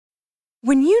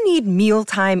When you need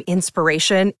mealtime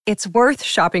inspiration, it's worth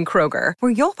shopping Kroger,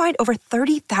 where you'll find over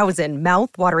 30,000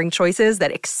 mouth-watering choices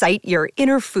that excite your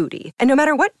inner foodie. And no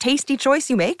matter what tasty choice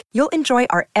you make, you'll enjoy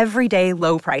our everyday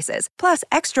low prices, plus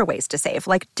extra ways to save,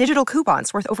 like digital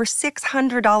coupons worth over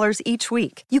 $600 each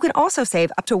week. You can also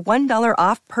save up to $1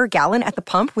 off per gallon at the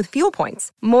pump with fuel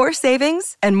points. More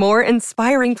savings and more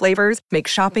inspiring flavors make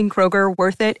shopping Kroger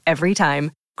worth it every time.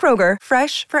 Kroger,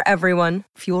 fresh for everyone.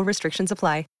 Fuel restrictions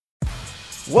apply.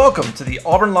 Welcome to the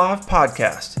Auburn Live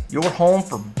Podcast, your home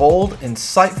for bold,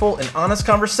 insightful, and honest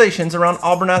conversations around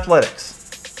Auburn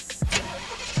athletics.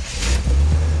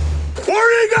 Where'd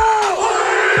he go?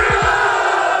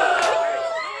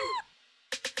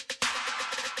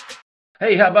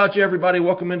 Hey, how about you, everybody?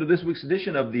 Welcome into this week's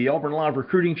edition of the Auburn Live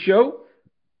Recruiting Show.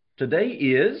 Today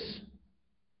is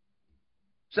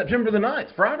September the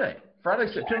 9th, Friday,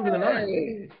 September the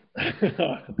 9th.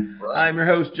 I'm your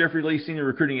host, Jeffrey Lee, Senior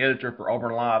Recruiting Editor for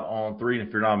Auburn Live on 3. And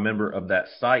if you're not a member of that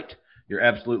site, you're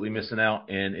absolutely missing out.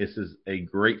 And this is a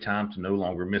great time to no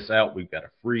longer miss out. We've got a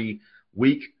free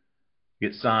week.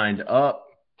 Get signed up.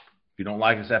 If you don't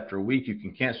like us after a week, you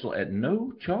can cancel at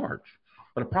no charge.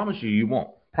 But I promise you, you won't.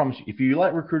 I promise you. If you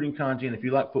like recruiting content, if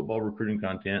you like football recruiting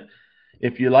content,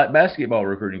 if you like basketball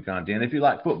recruiting content, if you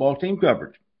like football team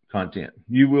coverage content,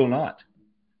 you will not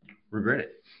regret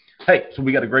it. Hey, so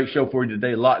we got a great show for you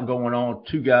today. A lot going on.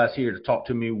 Two guys here to talk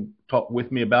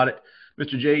with me about it.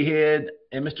 Mr. Jay Head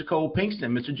and Mr. Cole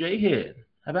Pinkston. Mr. Jay Head,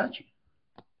 how about you?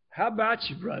 How about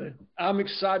you, brother? I'm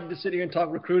excited to sit here and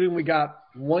talk recruiting. We got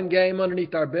one game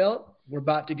underneath our belt. We're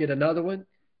about to get another one.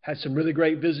 Had some really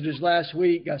great visitors last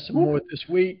week. Got some more this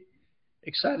week.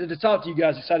 Excited to talk to you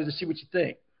guys. Excited to see what you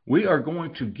think. We are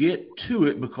going to get to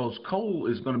it because Cole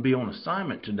is going to be on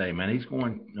assignment today, man. He's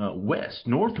going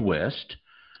northwest.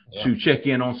 Yeah. To check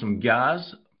in on some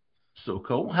guys. So,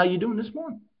 Cole, how you doing this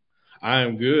morning? I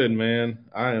am good, man.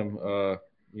 I am,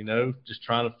 just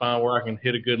trying to find where I can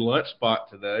hit a good lunch spot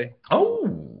today.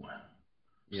 Oh,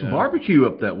 some barbecue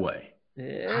up that way.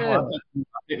 Yeah. I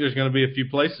think there's going to be a few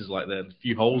places like that, a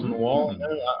few holes in the wall.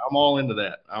 I'm all into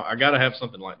that. I got to have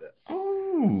something like that.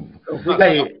 Oh,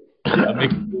 hey. I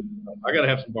got to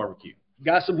have some barbecue.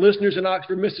 Got some listeners in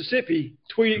Oxford, Mississippi.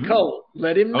 Tweet at Cole.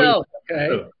 Let him know,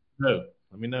 okay? No.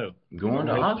 Let me know. Going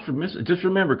to Oxford, Mississippi. Just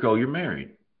remember, Cole, you're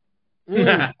married.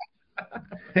 Hey,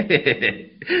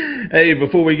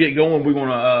 before we get going, we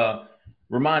want to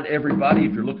remind everybody,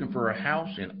 if you're looking for a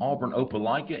house in Auburn,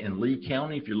 Opelika, in Lee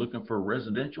County, if you're looking for a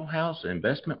residential house,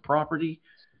 investment property,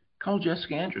 call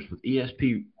Jessica Andrews with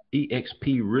EXP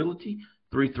Realty,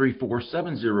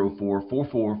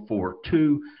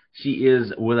 334-704-4442. She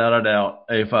is, without a doubt,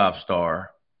 a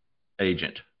 5-star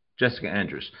agent. Jessica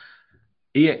Andrews.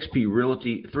 EXP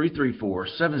Realty,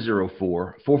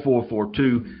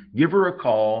 334-704-4442. Give her a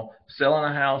call. Selling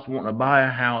a house, wanting to buy a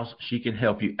house, she can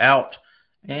help you out.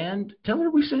 And tell her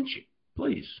we sent you,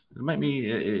 please.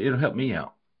 It'll help me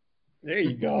out. There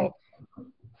you go.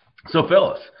 So,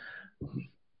 fellas,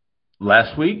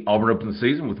 last week, Auburn opened the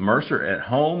season with Mercer at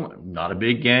home. Not a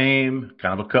big game,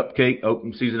 kind of a cupcake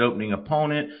season opening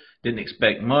opponent. Didn't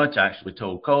expect much. I actually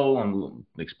told Cole I'm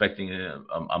expecting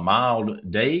a mild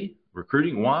day,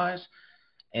 recruiting-wise,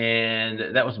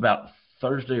 and that was about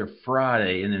Thursday or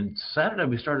Friday. And then Saturday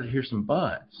we started to hear some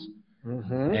buzz.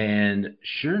 Mm-hmm. And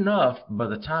sure enough, by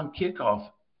the time kickoff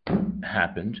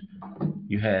happened,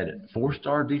 you had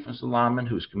 4-star defensive lineman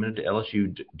who was committed to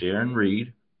LSU, Darren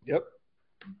Reed. Yep.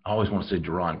 I always want to say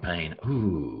Deron Payne.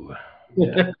 Ooh.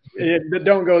 Yeah,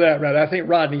 don't go that route. I think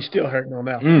Rodney's still hurting on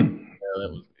that one.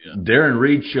 Darren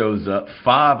Reed shows up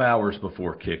 5 hours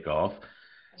before kickoff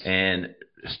and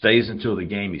stays until the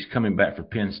game. He's coming back for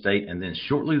Penn State, and then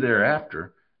shortly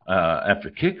thereafter, after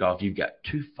kickoff, you've got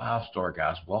 2 5-star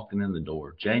guys walking in the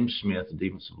door. James Smith, the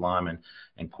defensive lineman,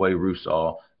 and Quay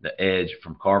Russaw, the edge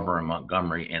from Carver and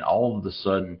Montgomery, and all of a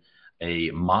sudden a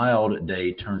mild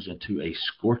day turns into a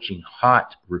scorching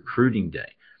hot recruiting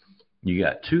day. You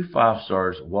got 2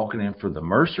 5-stars walking in for the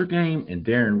Mercer game and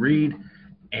Darren Reed,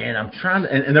 and I'm trying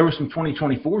to – and there were some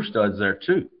 2024 studs there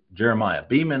too. Jeremiah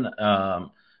Beeman had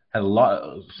a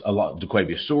lot.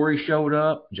 DeQuavia Story showed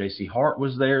up. J.C. Hart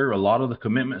was there. A lot of the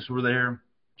commitments were there.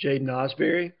 Jaden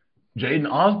Osbury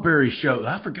showed.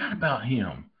 I forgot about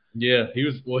him. Yeah, he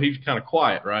was kind of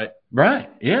quiet, right? Right.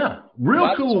 Yeah.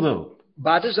 Real cool though.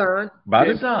 By design.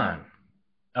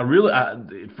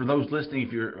 For those listening,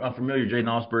 if you're unfamiliar, Jaden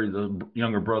Osbury, the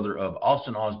younger brother of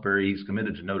Austin Osbury, he's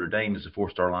committed to Notre Dame as a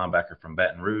 4-star linebacker from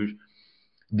Baton Rouge.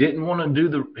 He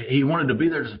wanted to be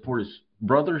there to support his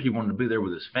brother. He wanted to be there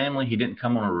with his family. He didn't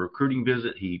come on a recruiting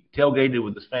visit. He tailgated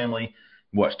with his family,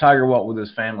 watched Tiger walk with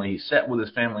his family. He sat with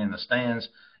his family in the stands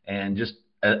and just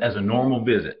as a normal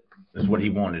visit is what he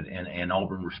wanted. And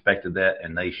Auburn respected that,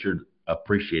 and they sure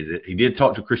appreciated it. He did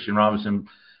talk to Christian Robinson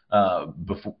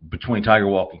between Tiger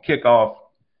Walk and kickoff.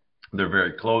 They're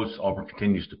very close. Auburn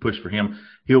continues to push for him.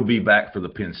 He'll be back for the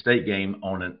Penn State game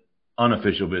on an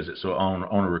unofficial visit, so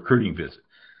on a recruiting visit.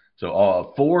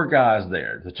 So 4 guys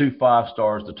there, the 2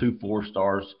 5-stars, the 2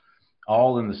 4-stars,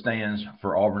 all in the stands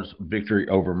for Auburn's victory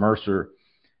over Mercer.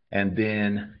 And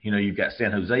then, you've got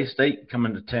San Jose State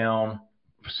coming to town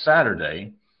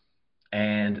Saturday.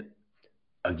 And,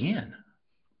 again,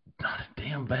 not a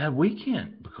damn bad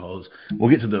weekend, because we'll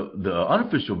get to the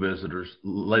unofficial visitors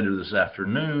later this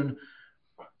afternoon.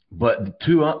 But the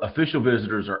 2 official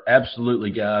visitors are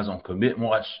absolutely guys on commit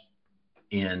watch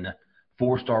in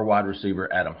 4-star wide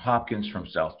receiver Adam Hopkins from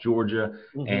South Georgia,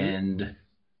 and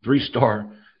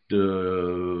 3-star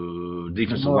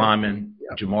defensive lineman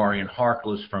Jamarian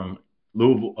Harkless from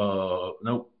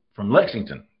from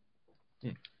Lexington,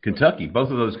 Kentucky. Both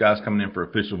of those guys coming in for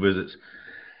official visits.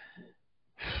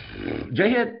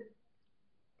 J-Head,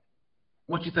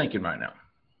 what you thinking right now?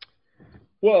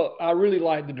 Well, I really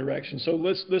like the direction. So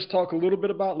let's talk a little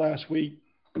bit about last week.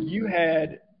 You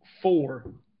had 4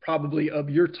 probably of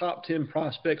your top 10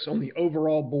 prospects on the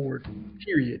overall board,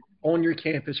 period, on your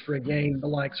campus for a game the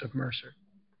likes of Mercer.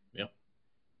 Yeah.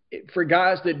 For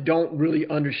guys that don't really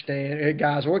understand,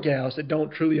 guys or gals that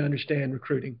don't truly understand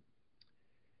recruiting,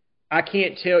 I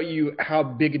can't tell you how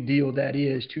big a deal that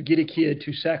is to get a kid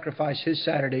to sacrifice his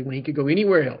Saturday when he could go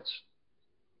anywhere else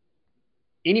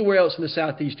in the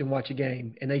Southeast and watch a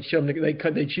game, and they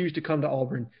choose to come to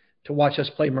Auburn to watch us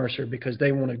play Mercer because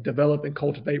they want to develop and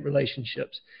cultivate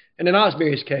relationships. And in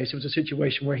Osbury's case, it was a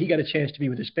situation where he got a chance to be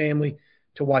with his family,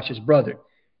 to watch his brother.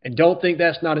 And don't think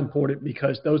that's not important,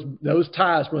 because those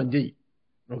ties run deep,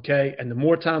 okay? And the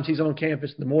more times he's on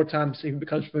campus, the more times he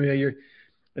becomes familiar,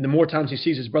 and the more times he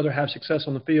sees his brother have success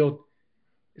on the field,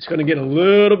 it's going to get a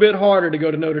little bit harder to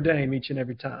go to Notre Dame each and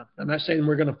every time. I'm not saying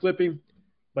we're going to flip him,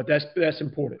 but that's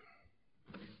important.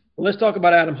 Well, let's talk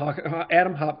about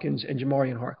Adam Hopkins and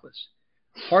Jamarian Harkless.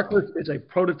 Harkless is a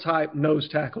prototype nose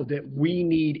tackle that we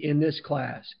need in this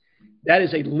class. That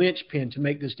is a linchpin to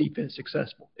make this defense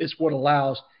successful. It's what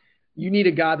allows – you need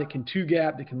a guy that can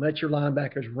two-gap, that can let your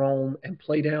linebackers roam and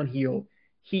play downhill.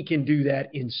 He can do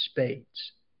that in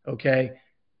spades, okay?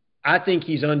 I think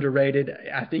he's underrated.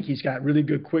 I think he's got really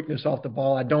good quickness off the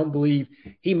ball. I don't believe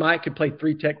 – he could play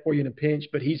 3-tech for you in a pinch,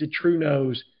 but he's a true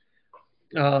nose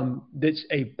that's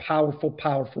a powerful,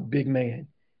 powerful big man.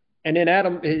 And then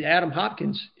Adam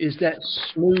Hopkins is that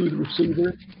smooth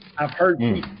receiver. I've heard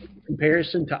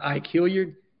comparison to Ike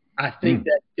Hilliard. I think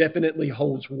that definitely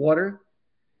holds water.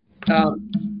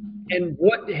 And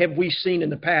what have we seen in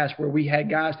the past where we had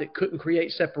guys that couldn't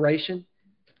create separation?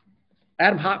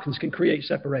 Adam Hopkins can create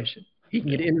separation. He can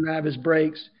get in and out of his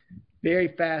breaks, very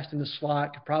fast in the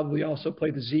slot, could probably also play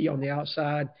the Z on the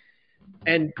outside.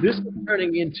 And this is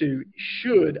turning into,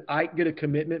 should Ike get a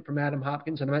commitment from Adam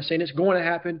Hopkins? And I'm not saying it's going to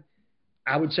happen.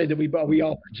 I would say that we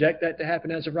all project that to happen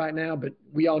as of right now, but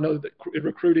we all know that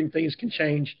recruiting things can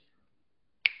change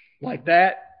like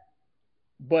that.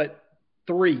 But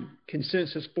 3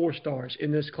 consensus 4-stars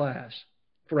in this class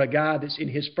for a guy that's in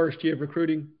his first year of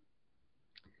recruiting,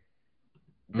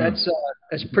 that's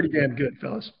pretty damn good,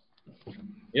 fellas.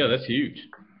 Yeah, that's huge.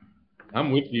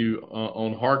 I'm with you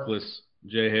on Harkless,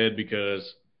 J-Head,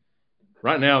 because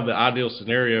right now the ideal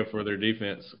scenario for their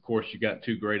defense, of course, you got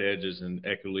 2 great edges in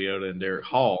Echo Leota and Derek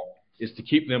Hall, is to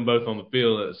keep them both on the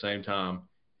field at the same time.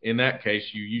 In that case,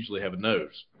 you usually have a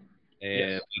nose,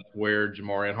 and that's where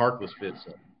Jamarian Harkless fits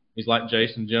in. He's like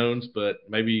Jason Jones, but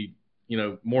maybe,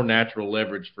 more natural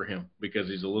leverage for him because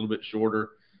he's a little bit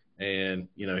shorter and,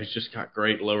 he's just got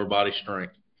great lower body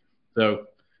strength. So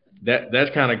that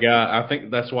kind of guy, I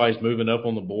think that's why he's moving up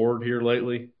on the board here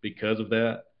lately, because of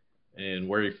that and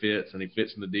where he fits. And he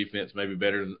fits in the defense maybe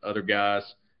better than other guys.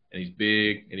 And he's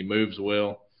big and he moves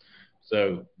well.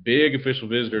 So big official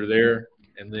visitor there.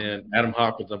 And then Adam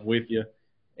Hopkins, I'm with you.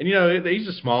 And, he's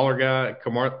a smaller guy.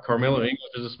 Carmelo English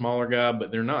is a smaller guy,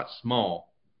 but they're not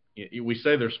small. We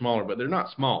say they're smaller, but they're not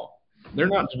small. They're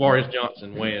not Javarius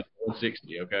Johnson weighing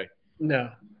 160, okay? No.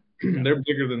 They're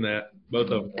bigger than that, both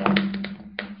of them.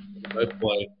 Both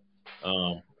play.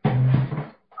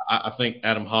 I think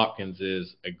Adam Hopkins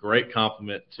is a great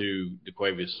compliment to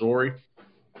DeQuavius Sorey,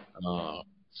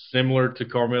 similar to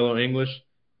Carmelo English,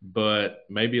 but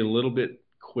maybe a little bit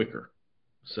quicker.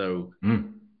 So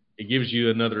it gives you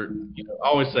another, I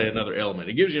always say another element.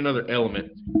 It gives you another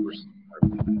element.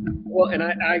 Well, and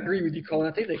I agree with you, Colin.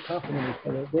 I think they complement each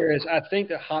other, whereas I think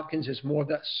that Hopkins is more of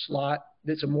that slot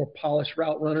that's a more polished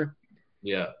route runner.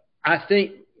 Yeah. I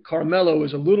think Carmelo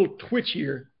is a little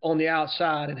twitchier on the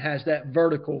outside and has that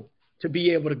vertical to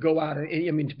be able to go out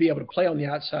and to be able to play on the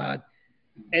outside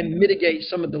and mitigate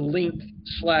some of the length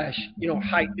 /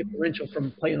 height differential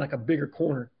from playing like a bigger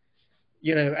corner.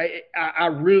 I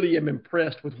really am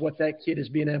impressed with what that kid is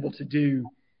being able to do,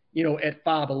 at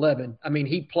 5'11". I mean,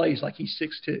 he plays like he's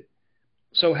 6'2".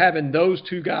 So having those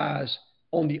two guys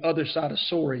on the other side of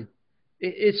Sorey,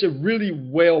 it's a really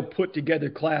well put together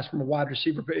class from a wide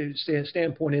receiver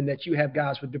standpoint in that you have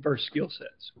guys with diverse skill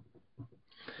sets.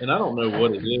 And I don't know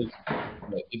what it is,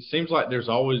 but it seems like there's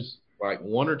always like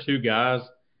one or two guys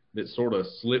that sort of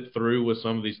slip through with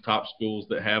some of these top schools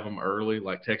that have them early,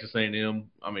 like Texas A&M.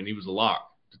 I mean, he was a lock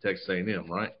to Texas A&M,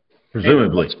 right?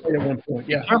 Presumably. At one point,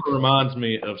 yeah. It kind of reminds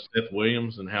me of Seth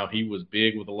Williams and how he was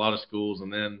big with a lot of schools,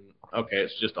 and then, okay,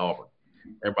 it's just Auburn.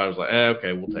 Everybody was like,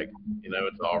 okay, we'll take it.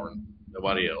 It's Auburn,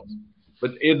 nobody else.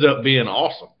 But it ends up being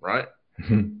awesome, right?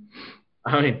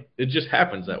 I mean, it just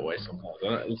happens that way sometimes.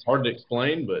 It's hard to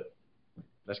explain, but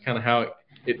that's kind of how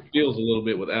it feels a little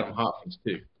bit with Adam Hopkins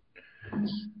too.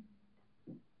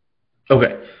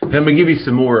 Okay, let me give you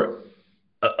some more.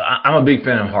 I'm a big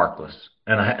fan of Harkless,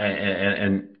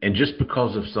 and just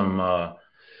because of some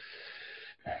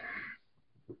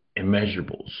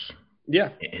immeasurables. Yeah.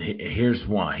 And here's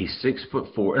why. He's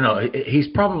 6'4". No, he's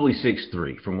probably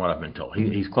 6'3", from what I've been told.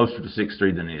 He's closer to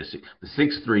 6'3" than he is. The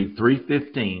 6'3",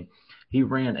 315. He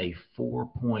ran a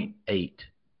 4.8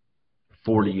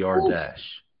 40-yard dash.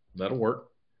 That'll work.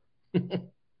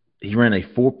 He ran a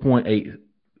 4.8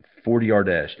 40-yard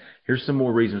dash. Here's some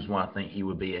more reasons why I think he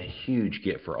would be a huge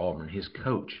get for Auburn. His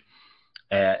coach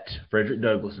at Frederick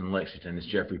Douglass in Lexington is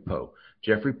Jeffrey Poe.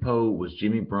 Jeffrey Poe was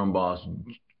Jimmy Brumbaugh's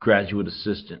graduate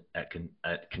assistant at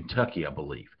Kentucky, I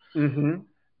believe. Mm-hmm.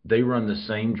 They run the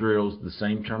same drills, the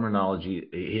same terminology.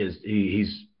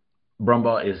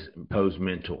 Brumbaugh is Poe's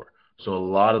mentor. So a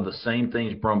lot of the same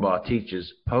things Brumbaugh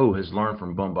teaches, Poe has learned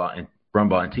from Brumbaugh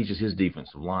and teaches his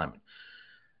defensive linemen.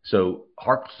 So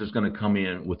Harkless is going to come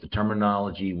in with the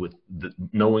terminology, with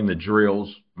knowing the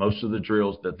drills, most of the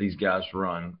drills that these guys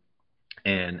run,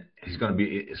 and it's going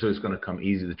to come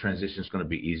easy. The transition is going to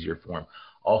be easier for him.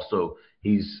 Also,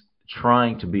 he's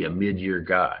trying to be a mid-year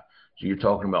guy. So you're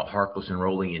talking about Harkless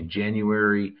enrolling in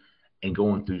January and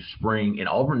going through spring. And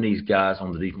Auburn needs guys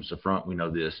on the defensive front, we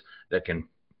know this, that can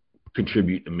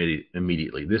contribute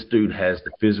immediately. This dude has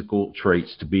the physical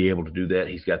traits to be able to do that.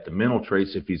 He's got the mental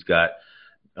traits if he's got,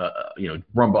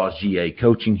 Brumbaugh's GA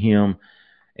coaching him.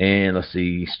 And let's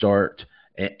see,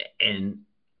 and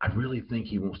I really think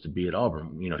he wants to be at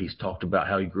Auburn. He's talked about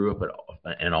how he grew up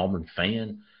an Auburn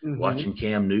fan, watching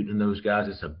Cam Newton and those guys.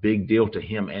 It's a big deal to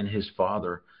him and his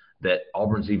father that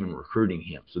Auburn's even recruiting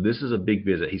him. So this is a big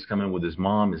visit. He's coming with his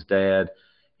mom, his dad,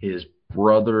 his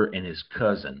brother, and his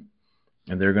cousin.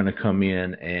 And they're going to come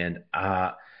in. And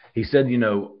he said,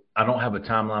 I don't have a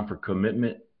timeline for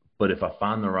commitment, but if I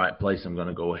find the right place, I'm going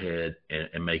to go ahead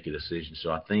and make a decision. So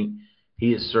I think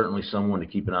he is certainly someone to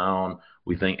keep an eye on.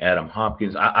 We think Adam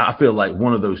Hopkins. I feel like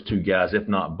one of those two guys, if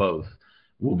not both,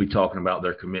 will be talking about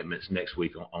their commitments next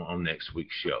week on next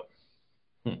week's show.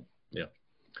 Yeah.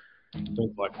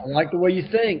 I like the way you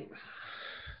think.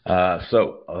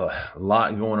 So a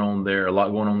lot going on there, a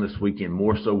lot going on this weekend,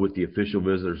 more so with the official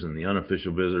visitors and the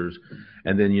unofficial visitors.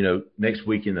 And then, next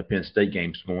weekend, the Penn State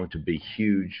game is going to be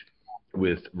huge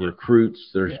with recruits.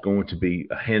 There's going to be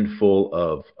a handful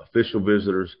of official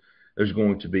visitors. There's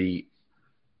going to be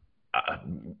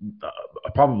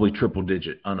probably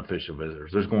triple-digit unofficial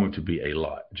visitors. There's going to be a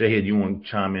lot. J-Head, you want to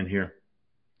chime in here?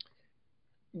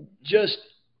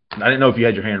 I didn't know if you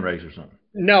had your hand raised or something.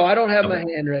 No, I don't have my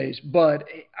hand raised, but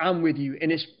I'm with you.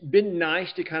 And it's been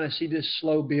nice to kind of see this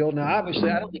slow build. Now,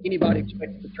 obviously, I don't think anybody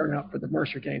expected to turn out for the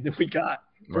Mercer game that we got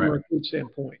from a recruit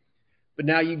standpoint. But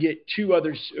now you get two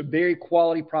other very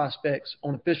quality prospects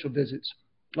on official visits.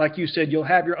 Like you said, you'll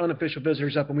have your unofficial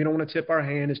visitors up, and we don't want to tip our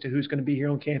hand as to who's going to be here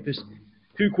on campus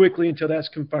too quickly until that's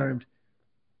confirmed.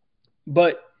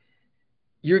 But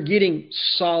you're getting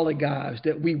solid guys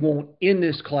that we want in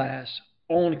this class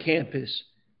on campus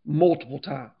multiple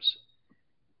times.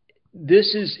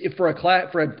 This is for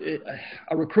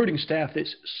a recruiting staff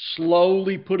that's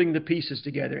slowly putting the pieces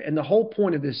together. And the whole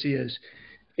point of this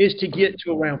is to get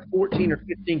to around 14 or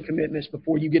 15 commitments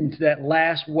before you get into that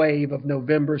last wave of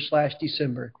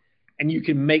November/December, and you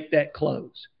can make that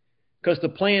close. Because the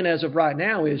plan as of right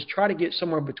now is try to get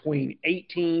somewhere between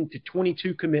 18 to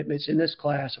 22 commitments in this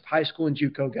class of high school and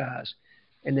JUCO guys,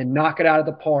 and then knock it out of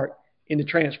the park in the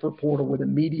transfer portal with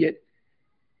immediate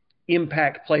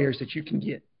impact players that you can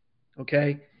get.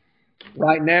 Okay?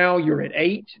 Right now you're at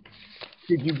 8.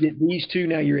 If you get these two,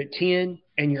 now you're at 10,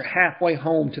 and you're halfway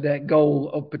home to that goal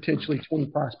of potentially 20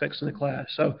 prospects in the class.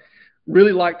 So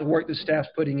really like the work the staff's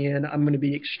putting in. I'm going to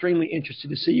be extremely interested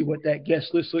to see what that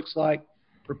guest list looks like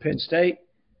for Penn State.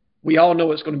 We all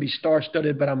know it's going to be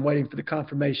star-studded, but I'm waiting for the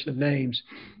confirmation of names.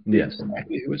 Yes.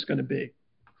 Exactly who it's going to be.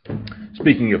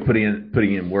 Speaking of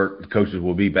putting in work, the coaches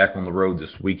will be back on the road this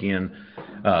weekend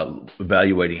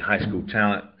evaluating high school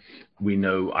talent. We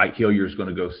know Ike Hillier is going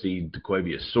to go see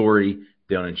DeQuavia Sori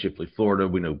down in Shipley, Florida.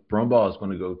 We know Brumbaugh is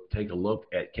going to go take a look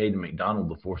at Caden McDonald,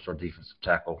 the four-star defensive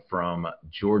tackle from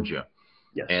Georgia.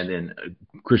 Yes. And then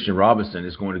Christian Robinson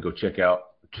is going to go check out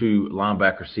two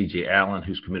linebacker C.J. Allen,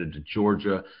 who's committed to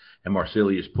Georgia, and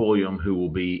Marcelius Pulliam, who will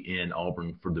be in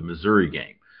Auburn for the Missouri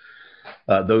game.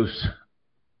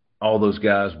 All those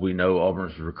guys, we know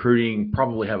Auburn's recruiting,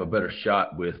 probably have a better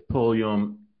shot with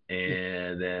Pulliam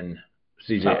and then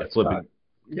C.J. flipping.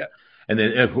 Yeah. And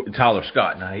then Tyler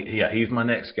Scott. Now, he's my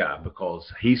next guy because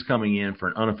he's coming in for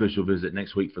an unofficial visit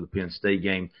next week for the Penn State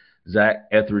game. Zach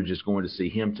Etheridge is going to see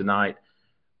him tonight.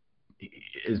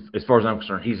 As far as I'm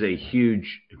concerned, he's a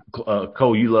huge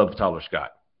Cole, you love Tyler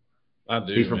Scott. I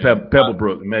do. He's from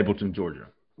Pebblebrook, Mableton, Georgia.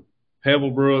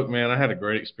 Pebblebrook, man, I had a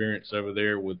great experience over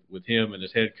there with him and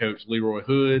his head coach, Leroy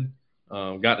Hood.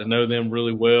 Got to know them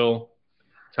really well.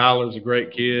 Tyler's a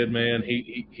great kid, man.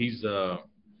 He's got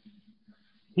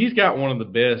one of the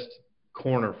best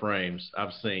corner frames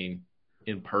I've seen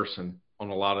in person on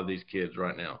a lot of these kids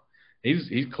right now.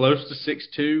 He's close to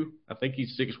 6'2". I think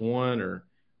he's 6'1" or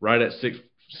right at 6'6",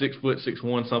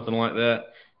 6'1", something like that.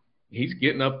 He's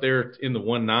getting up there in the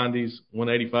 190s,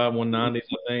 185, 190s,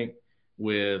 I think,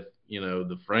 with,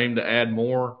 the frame to add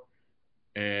more,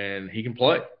 and he can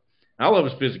play. I love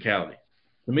his physicality.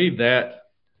 To me,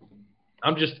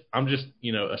 I'm just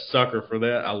a sucker for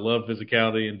that. I love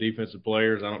physicality in defensive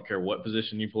players. I don't care what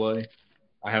position you play.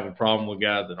 I have a problem with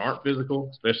guys that aren't physical,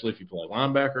 especially if you play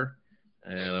linebacker,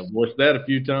 and I've voiced that a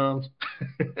few times.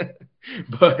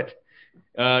 But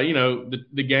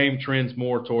the game trends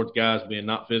more towards guys being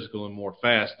not physical and more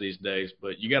fast these days,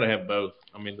 but you got to have both.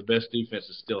 I mean, the best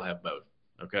defenses still have both,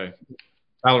 okay?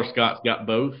 Tyler Scott's got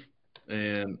both,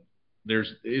 and there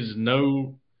is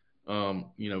no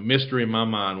mystery in my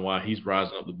mind why he's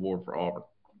rising up the board for Auburn.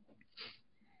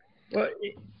 Well,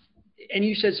 and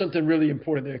you said something really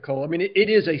important there, Cole. I mean, it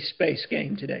is a space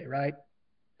game today, right?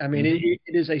 I mean,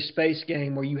 it is a space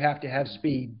game where you have to have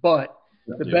speed, but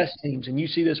the best teams, and you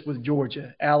see this with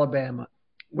Georgia, Alabama,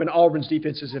 when Auburn's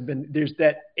defenses there's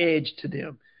that edge to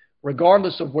them.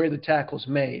 Regardless of where the tackle's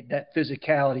made, that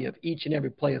physicality of each and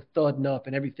every play of thudding up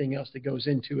and everything else that goes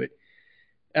into it,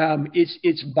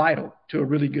 it's vital to a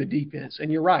really good defense.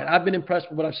 And you're right. I've been impressed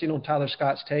with what I've seen on Tyler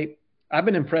Scott's tape. I've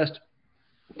been impressed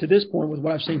to this point with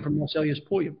what I've seen from Marcelius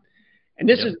Pulliam. And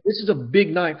this is a big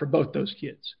night for both those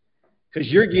kids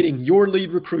because you're getting your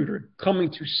lead recruiter coming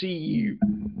to see you,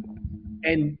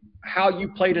 and how you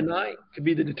play tonight could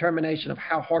be the determination of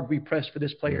how hard we press for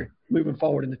this player moving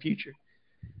forward in the future.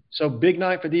 So big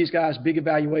night for these guys, big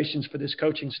evaluations for this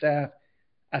coaching staff.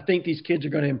 I think these kids are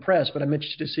going to impress, but I'm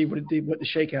interested to see what the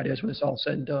shakeout is when it's all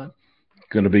said and done.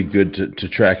 Going to be good to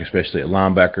track, especially at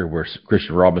linebacker, where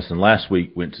Christian Robinson last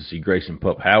week went to see Grayson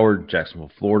Pup Howard,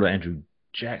 Jacksonville, Florida. Andrew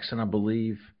Jackson, I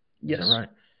believe. Yes. Is that right?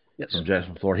 Yes. From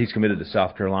Jacksonville, Florida. He's committed to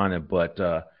South Carolina, but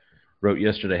wrote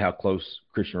yesterday how close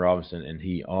Christian Robinson and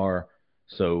he are.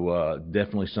 So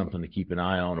definitely something to keep an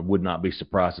eye on. I would not be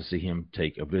surprised to see him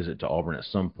take a visit to Auburn at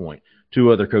some point.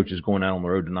 Two other coaches going out on the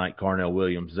road tonight, Carnell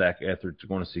Williams, Zach Etheridge, are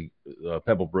going to see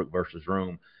Pebblebrook versus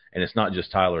Rome. And it's not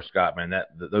just Tyler Scott, man.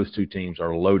 Those two teams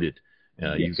are loaded.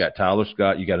 Yes. You've got Tyler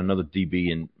Scott, you got another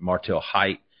DB in Martell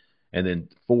Height, and then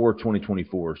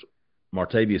 2024s.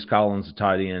 Martavius Collins, the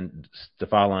tight end,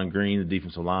 Stephaline Green, the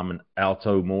defensive lineman,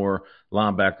 Alto Moore,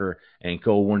 linebacker, and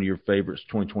Cole, one of your favorites,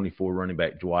 2024 running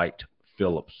back, Dwight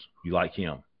Phillips. You like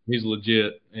him? He's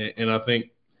legit, and I think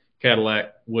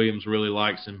Cadillac Williams really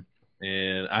likes him.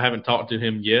 And I haven't talked to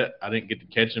him yet. I didn't get to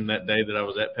catch him that day that I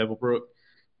was at Pebblebrook,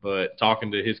 but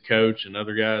talking to his coach and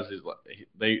other guys,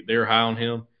 they're high on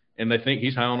him, and they think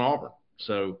he's high on Auburn.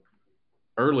 So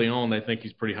early on, they think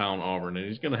he's pretty high on Auburn, and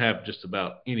he's going to have just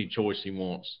about any choice he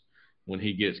wants when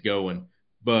he gets going.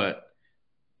 But,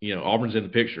 Auburn's in the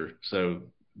picture. So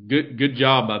good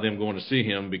job by them going to see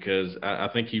him because I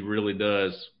think he really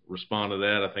does respond to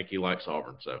that. I think he likes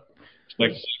Auburn. So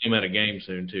expect to see him at a game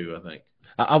soon too, I think.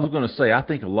 I was going to say, I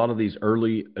think a lot of these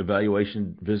early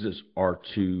evaluation visits are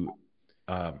to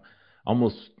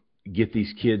almost get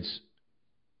these kids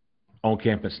on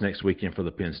campus next weekend for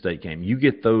the Penn State game. You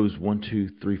get those 1, 2,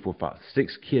 3, 4, 5,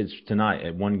 6 kids tonight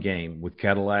at one game with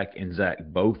Cadillac and Zach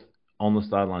both on the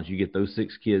sidelines. You get those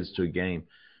 6 kids to a game,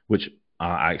 which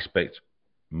I expect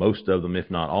most of them,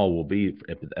 if not all, will be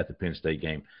at the Penn State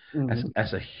game. Mm-hmm.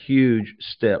 That's a huge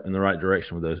step in the right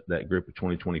direction with that group of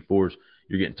 2024s.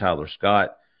 You're getting Tyler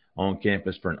Scott on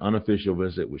campus for an unofficial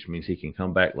visit, which means he can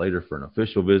come back later for an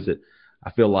official visit.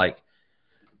 I feel like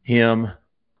him,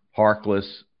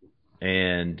 Harkless,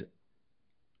 and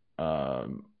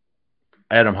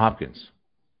Adam Hopkins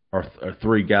are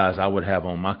 3 guys I would have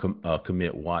on my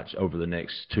commit watch over the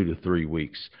next 2 to 3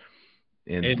 weeks.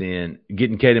 And then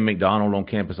getting Caden McDonald on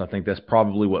campus, I think that's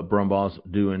probably what Brumbaugh's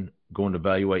doing, going to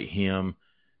evaluate him,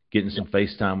 getting some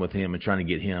FaceTime with him, and trying to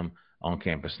get him on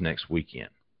campus next weekend.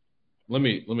 Let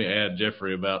me add,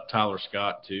 Jeffrey, about Tyler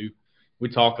Scott too. We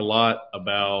talk a lot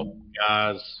about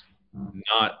guys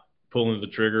not pulling the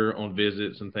trigger on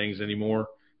visits and things anymore.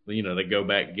 You know, they go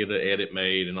back and get an edit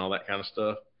made and all that kind of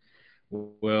stuff.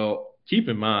 Well, keep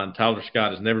in mind, Tyler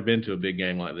Scott has never been to a big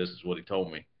game like this, is what he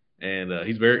told me. And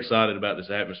he's very excited about this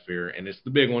atmosphere. And it's the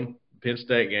big one, Penn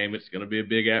State game. It's going to be a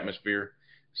big atmosphere.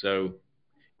 So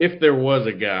if there was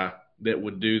a guy that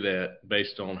would do that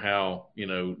based on how, you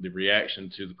know, the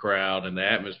reaction to the crowd and the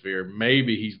atmosphere,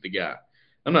 maybe he's the guy.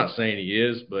 I'm not saying he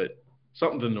is, but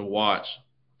something to watch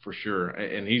for sure.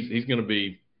 And he's going to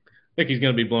be – I think he's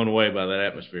going to be blown away by that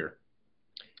atmosphere.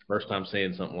 First time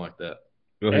seeing something like that.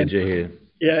 Go ahead, Jay.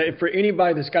 Yeah, for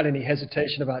anybody that's got any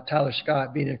hesitation about Tyler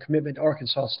Scott being a commitment to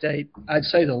Arkansas State, I'd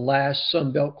say the last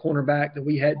Sun Belt cornerback that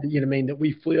we had, that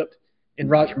we flipped in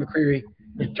Roger McCreary,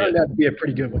 it turned out to be a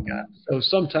pretty good one, guy. So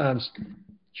sometimes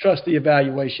trust the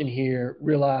evaluation here,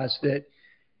 realize that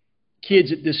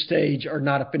kids at this stage are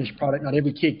not a finished product. Not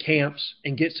every kid camps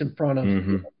and gets in front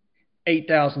of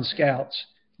 8,000 scouts.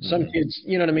 Some kids,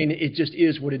 you know what I mean, it just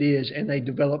is what it is, and they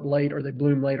develop late or they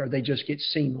bloom late or they just get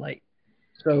seen late.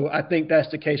 So I think that's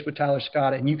the case with Tyler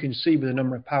Scott, and you can see with the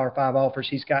number of Power 5 offers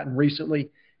he's gotten recently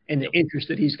and the interest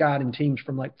that he's got in teams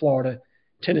from like Florida,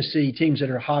 Tennessee, teams that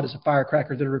are hot as a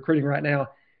firecracker that are recruiting right now,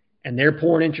 and they're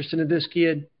pouring interest into this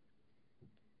kid.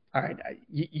 All right,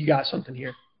 you got something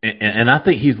here. And I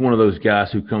think he's one of those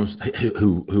guys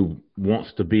who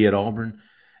wants to be at Auburn,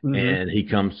 and he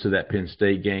comes to that Penn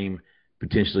State game,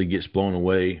 potentially gets blown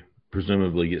away,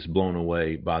 presumably gets blown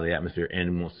away by the atmosphere,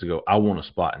 and wants to go, I want a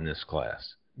spot in this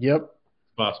class. Yep.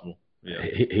 Possible. Yeah.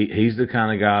 He's the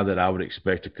kind of guy that I would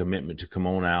expect a commitment to come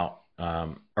on out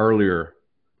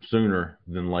sooner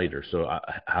than later. So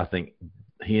I think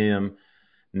him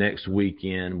next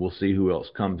weekend, we'll see who else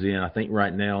comes in. I think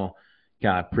right now,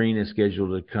 Kai Preen is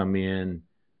scheduled to come in.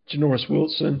 Janoris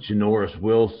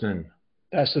Wilson.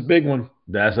 That's a big one.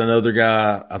 That's another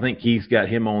guy. I think Keith's got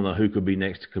him on the who could be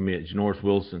next to commit. Janoris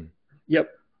Wilson. Yep.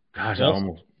 Gosh,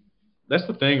 that's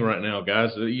the thing right now,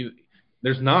 guys.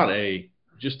 There's not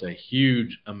just a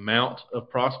huge amount of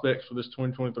prospects for this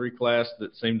 2023 class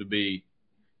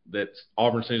that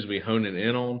Auburn seems to be honing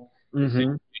in on.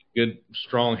 Mm-hmm. Good,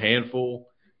 strong handful,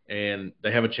 and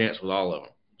they have a chance with all of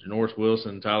them. Janoris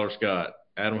Wilson, Tyler Scott,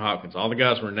 Adam Hopkins, all the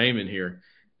guys we're naming here.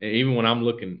 And even when I'm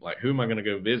looking, like, who am I going to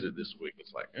go visit this week?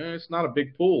 It's like, it's not a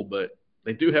big pool, but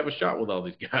they do have a shot with all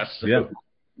these guys. So. Yeah.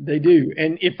 They do.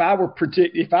 And if I were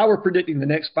predicting the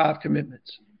next 5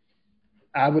 commitments,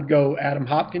 I would go Adam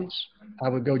Hopkins. I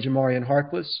would go Jamarian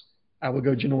Harkless. I would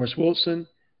go Janoris Wilson.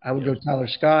 I would go Tyler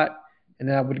Scott. And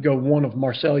then I would go one of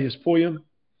Marcellus Pulliam.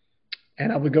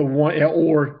 And I would go one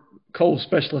or Cole's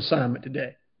special assignment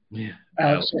today. Yeah.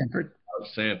 Alex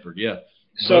Sanford. Yeah.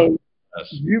 So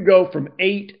you go from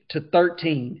 8 to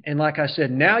 13. And like I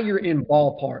said, now you're in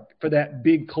ballpark for that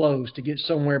big close to get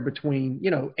somewhere between,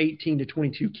 18 to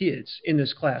 22 kids in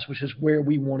this class, which is where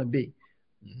we want to be.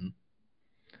 Mm-hmm.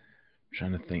 I'm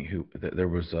trying to think who there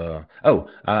was.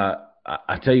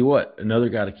 I tell you what, another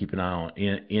guy to keep an eye on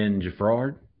in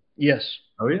Jaffrard. Yes.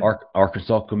 Oh, yeah.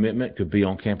 Arkansas commitment could be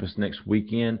on campus next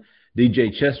weekend.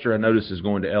 DJ Chester, I noticed, is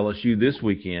going to LSU this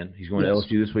weekend. He's going to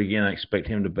LSU this weekend. I expect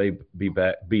him to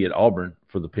be at Auburn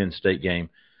for the Penn State game.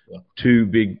 Yeah. 2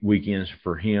 big weekends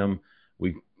for him.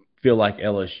 We feel like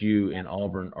LSU and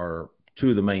Auburn are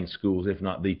 2 of the main schools, if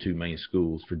not the 2 main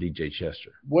schools for DJ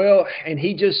Chester. Well, and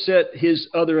he just set his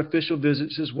other official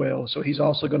visits as well. So he's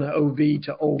also going to OV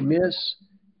to Ole Miss,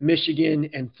 Michigan,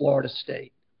 and Florida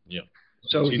State. Yeah.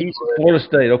 So he's Florida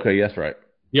State. Okay, that's right.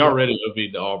 He already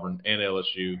OV'd to Auburn and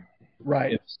LSU.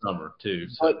 Right. In the summer, too.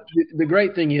 So. But the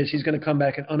great thing is he's going to come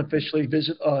back and unofficially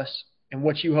visit us. And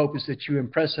what you hope is that you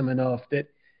impress him enough that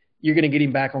you're going to get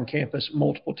him back on campus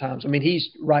multiple times. I mean, he's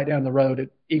right down the road at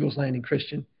Eagles Landing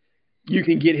Christian. You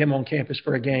can get him on campus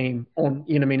for a game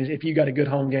if you got a good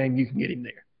home game, you can get him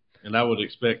there. And I would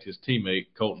expect his teammate,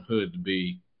 Colton Hood, to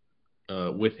be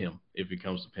with him if he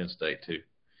comes to Penn State, too.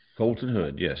 Colton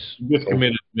Hood, yes. Just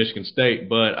committed to Michigan State,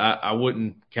 but I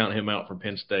wouldn't count him out for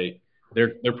Penn State.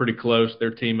 They're pretty close.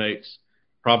 Their teammates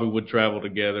probably would travel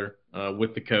together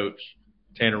with the coach,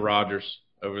 Tanner Rogers,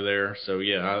 over there. So,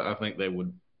 yeah, I think they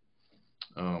would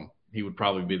he would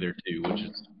probably be there too, which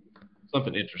is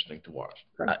something interesting to watch.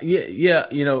 Yeah,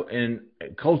 and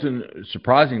Colton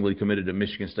surprisingly committed to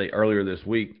Michigan State earlier this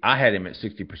week. I had him at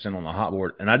 60% on the hot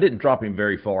board, and I didn't drop him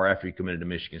very far after he committed to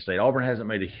Michigan State. Auburn hasn't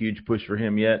made a huge push for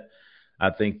him yet. I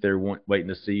think they're waiting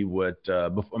to see what.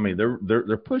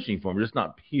 They're pushing for him, just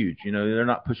not huge. They're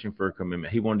not pushing for a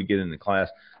commitment. He wanted to get in the class.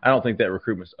 I don't think that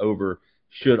recruitment's over.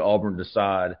 Should Auburn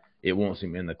decide it wants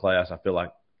him in the class, I feel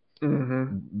like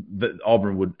that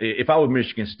Auburn would. If I was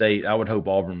Michigan State, I would hope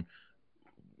Auburn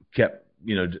kept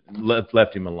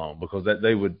left him alone, because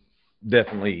they would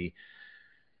definitely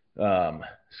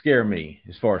scare me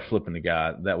as far as flipping the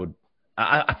guy. That would.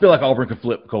 I feel like Auburn could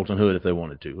flip Colton Hood if they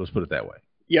wanted to. Let's put it that way.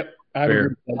 Yep. I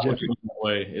agree with that, that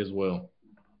way as well.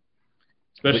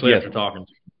 Especially after talking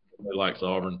to him, he likes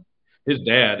Auburn. His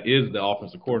dad is the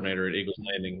offensive coordinator at Eagles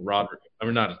Landing.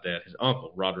 Not his dad, his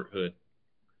uncle, Roderick Hood.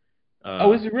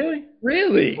 Is he really?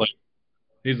 Really?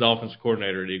 He's the offensive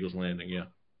coordinator at Eagles Landing, yeah.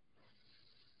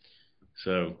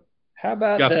 So how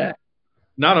about that?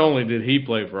 Not only did he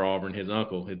play for Auburn, his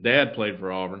uncle, his dad played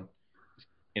for Auburn,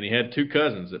 and he had two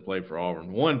cousins that played for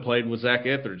Auburn. One played with Zach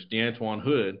Etheridge, DeAntoine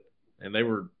Hood, and they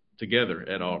were together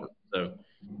at Auburn. So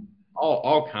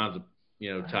all kinds of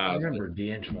ties. I remember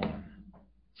DeAntoine.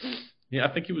 Yeah,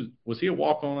 I think he was he a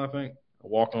walk-on, I think? A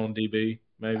walk-on DB,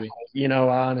 maybe? I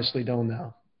honestly don't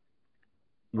know.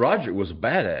 Roger was a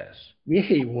badass. Yeah,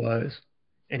 he was.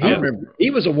 And he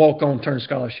was a walk-on turned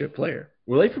scholarship player.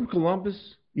 Were they from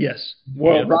Columbus? Yes.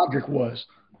 Well, Roderick was.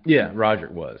 Yeah,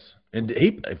 Roderick was. And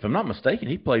he, if I'm not mistaken,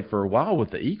 he played for a while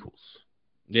with the Eagles.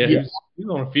 Yeah, he was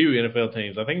on a few NFL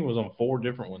teams. I think he was on 4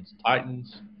 different ones.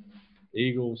 Titans,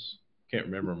 Eagles. Can't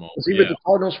remember them all. Was he with the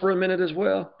Cardinals for a minute as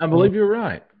well? I believe you're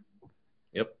right.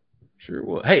 Yep. Sure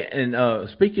was. Hey, and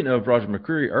speaking of Roger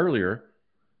McCreary earlier,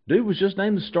 dude was just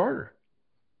named the starter.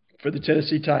 For the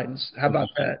Tennessee Titans. How about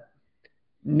that?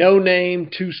 No name,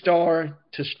 2-star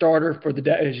to starter for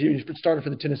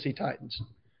the Tennessee Titans.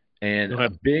 And a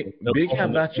big how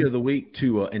about you of the week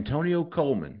to Antonio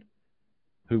Coleman,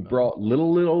 who brought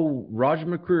little Roger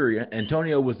McCreary.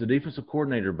 Antonio was the defensive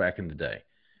coordinator back in the day.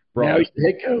 Now he's the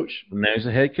head coach. Now he's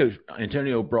the head coach.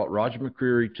 Antonio brought Roger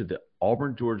McCreary to the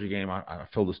Auburn-Georgia game.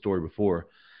 I've told the story before.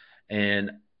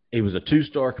 And he was a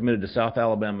 2-star committed to South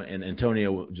Alabama, and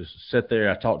Antonio just sat there.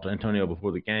 I talked to Antonio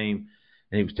before the game,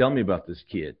 and he was telling me about this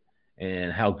kid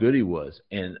and how good he was.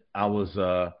 And I was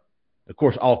of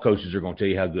course, all coaches are going to tell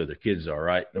you how good their kids are,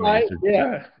 right? Right,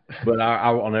 yeah. But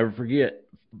I'll never forget,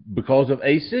 because of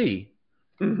AC,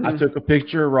 I took a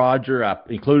picture of Roger. I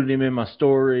included him in my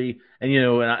story, and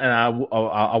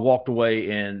I walked away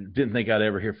and didn't think I'd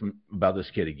ever hear about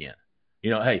this kid again.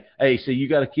 Hey, AC, you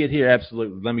got a kid here?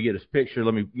 Absolutely. Let me get his picture.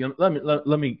 Let me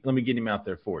get him out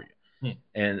there for you.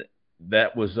 And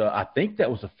that was, I think that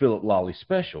was a Philip Lawley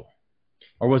special,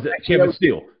 or was it Kevin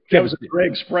Steele? That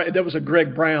was a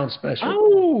Greg Brown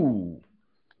special.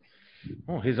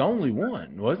 Oh, his only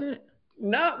one, wasn't it?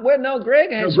 No,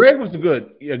 Greg has. No, Greg was the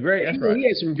good. Yeah, Greg. That's right. He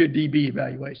had some good DB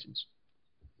evaluations.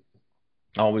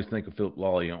 I always think of Philip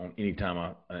Lawley on any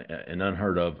time an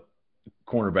unheard of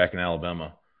cornerback in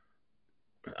Alabama.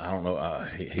 I don't know.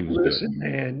 He was Listen, good.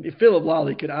 Man, if Philip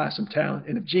Lawley could eye some talent,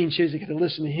 and if Gene Chizik had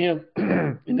listened to him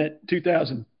in that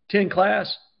 2010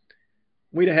 class,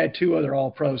 we'd have had 2 other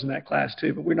All-Pros in that class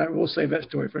too. But we'll save that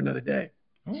story for another day.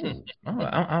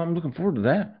 I'm looking forward to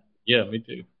that. Yeah, me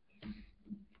too.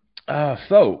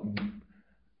 So,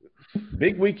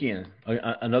 big weekend,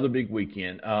 another big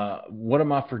weekend. What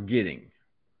am I forgetting?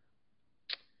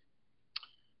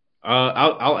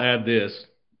 I'll add this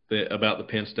about the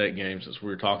Penn State game, since we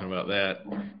were talking about that.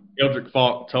 Eldrick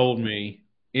Falk told me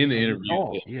in the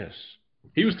interview. Yes.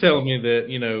 He was telling me that,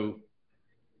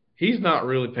 he's not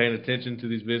really paying attention to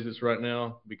these visits right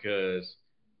now, because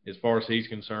as far as he's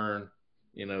concerned,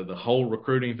 the whole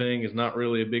recruiting thing is not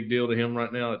really a big deal to him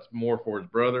right now. It's more for his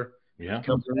brother. Yeah.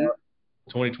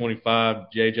 2025,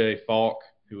 JJ Falk,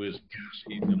 who is,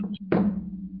 he's going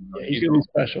to be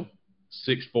special.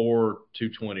 6'4",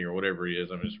 220 or whatever he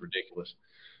is. I mean, it's ridiculous.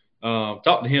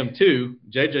 Talked to him too.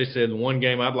 JJ said the one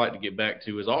game I'd like to get back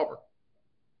to is Auburn.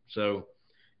 So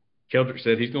Keldrick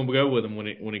said he's going to go with him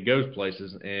when he goes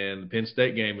places, and the Penn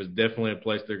State game is definitely a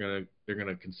place they're going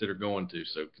to consider going to.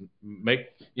 So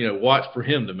watch for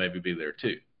him to maybe be there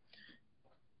too.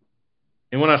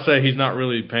 And when I say he's not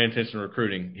really paying attention to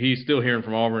recruiting, he's still hearing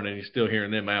from Auburn, and he's still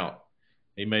hearing them out.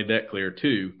 He made that clear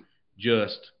too.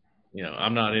 Just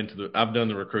I'm not I've done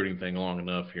the recruiting thing long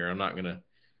enough here. I'm not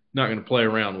gonna play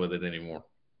around with it anymore.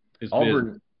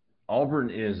 Auburn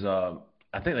is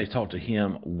I think they talked to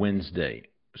him Wednesday.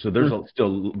 So there's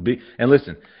still big. And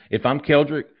listen, if I'm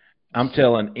Keldrick, I'm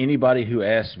telling anybody who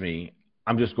asks me,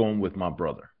 I'm just going with my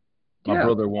brother. My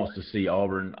brother wants to see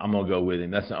Auburn. I'm going to go with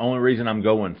him. That's the only reason I'm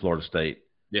going Florida State.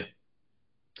 Yeah.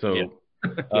 So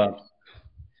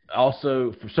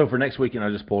also, for next weekend,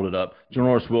 I just pulled it up.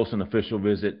 Janoris Wilson official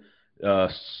visit.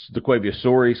 DeQuavia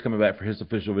Sori's coming back for his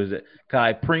official visit.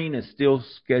 Kai Preen is still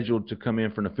scheduled to come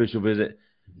in for an official visit.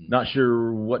 Not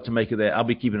sure what to make of that. I'll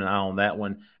be keeping an eye on that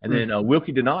one. And then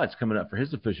Wilkie Denard's coming up for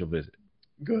his official visit.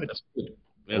 Good. That's good.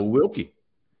 Yeah.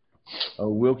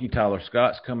 Wilkie Tyler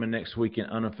Scott's coming next weekend,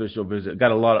 unofficial visit.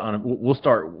 Got a lot of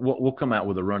we'll come out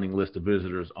with a running list of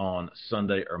visitors on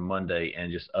Sunday or Monday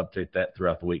and just update that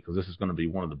throughout the week because this is going to be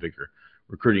one of the bigger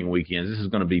recruiting weekends. This is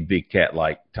going to be Big Cat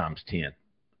like times 10.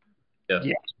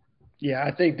 Yeah,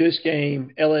 I think this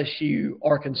game, LSU,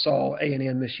 Arkansas,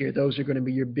 A&M this year, those are going to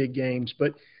be your big games.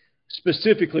 But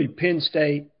specifically Penn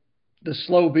State, the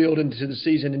slow build into the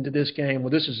season into this game,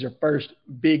 well, this is their first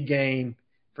big game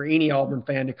for any Auburn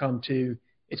fan to come to.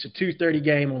 It's a 2:30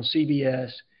 game on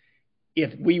CBS.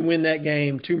 If we win that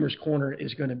game, Toomer's Corner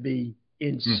is going to be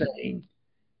insane.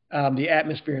 The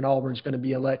atmosphere in Auburn is going to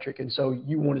be electric, and so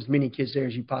you want as many kids there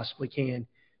as you possibly can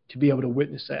to be able to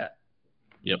witness that.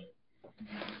 Yep.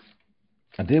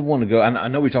 I did want to go. I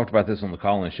know we talked about this on the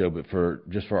call-in show, but for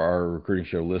our recruiting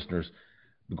show listeners,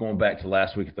 going back to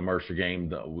last week at the Mercer game,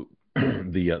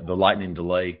 the lightning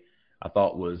delay I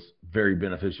thought was very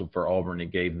beneficial for Auburn.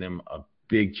 It gave them a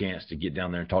big chance to get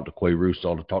down there and talk to Quay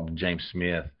Rusall, to talk to James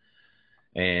Smith,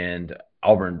 and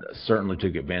Auburn certainly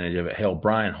took advantage of it. Hell,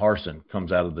 Brian Harsin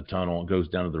comes out of the tunnel and goes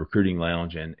down to the recruiting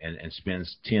lounge and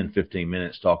spends 10, 15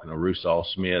 minutes talking to Rusall,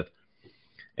 Smith,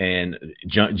 and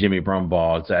Jimmy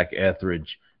Brumbaugh, Zach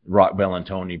Etheridge, Rock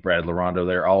Bellantoni, Brad Larondo.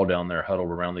 They're all down there huddled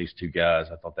around these two guys.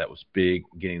 I thought that was big,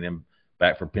 getting them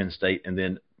back for Penn State. And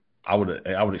then I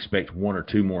would expect one or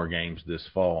two more games this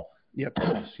fall. Yep.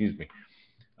 Excuse me.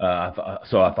 I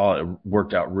thought it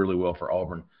worked out really well for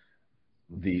Auburn,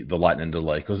 the lightning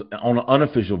delay, because on an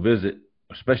unofficial visit,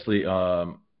 especially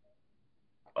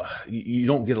you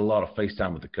don't get a lot of face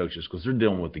time with the coaches because they're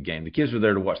dealing with the game. The kids are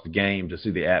there to watch the game, to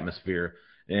see the atmosphere,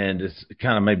 and just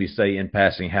kind of maybe say in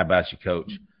passing, "How about you,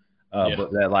 coach?"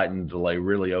 But that lightning delay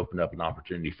really opened up an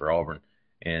opportunity for Auburn,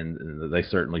 and they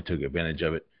certainly took advantage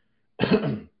of it.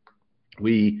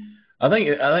 I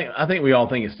think we all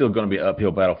think it's still going to be an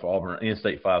uphill battle for Auburn.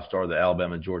 In-state 5-star that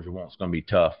Alabama and Georgia wants going to be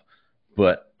tough,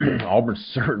 but Auburn's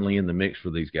certainly in the mix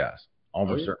for these guys.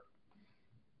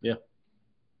 Yeah,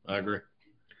 I agree.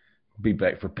 Be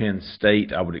back for Penn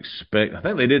State, I would expect. I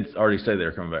think they did already say they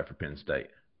were coming back for Penn State.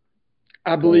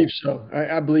 I believe so.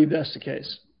 I believe that's the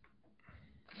case.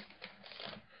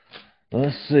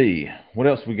 Let's see. What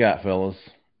else we got, fellas?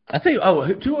 I think,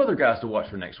 two other guys to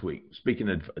watch for next week. Speaking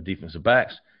of defensive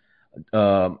backs,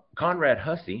 Conrad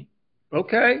Hussey.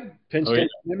 Okay. Penn State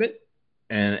commitment.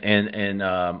 And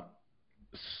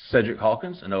Cedric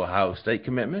Hawkins, an Ohio State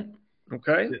commitment.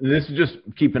 Okay. This is just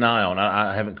keep an eye on.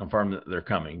 I haven't confirmed that they're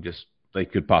coming. Just they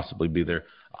could possibly be there.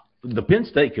 The Penn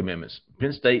State commitments.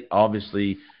 Penn State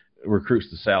obviously recruits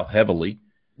the South heavily.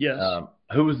 Yes.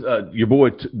 Who was your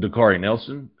boy Dakari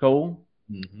Nelson, Cole?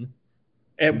 Mm-hmm.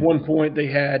 At one point, they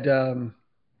had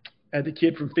the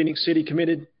kid from Phoenix City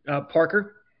committed,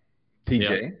 Parker.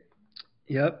 TJ.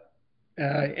 Yep.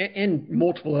 And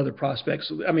multiple other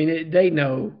prospects. I mean, they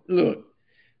know, look,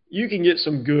 you can get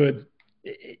some good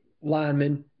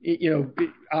linemen,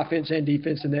 offense and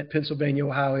defense in that Pennsylvania,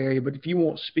 Ohio area. But if you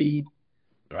want speed,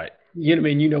 right? You know what I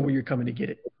mean? You know where you're coming to get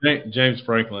it. James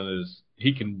Franklin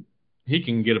he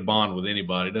can get a bond with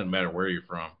anybody. It doesn't matter where you're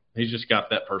from. He's just got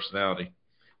that personality.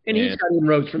 And he's got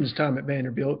inroads from his time at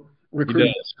Vanderbilt,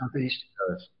 recruiting the Southeast.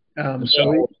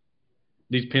 So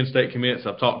these Penn State commits,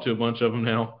 I've talked to a bunch of them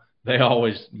now. They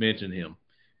always mention him,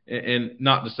 and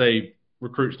not to say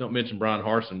recruits don't mention Brian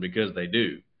Harsin, because they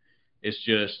do. It's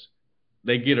just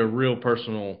they get a real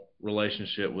personal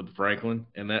relationship with Franklin,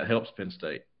 and that helps Penn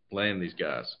State land these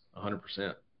guys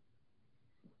 100%.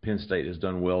 Penn State has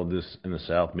done well in the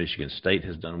South. Michigan State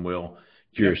has done well.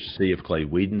 Curious to see if Clay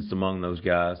Whedon's among those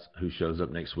guys who shows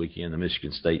up next weekend. The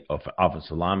Michigan State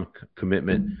offensive lineman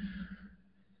commitment,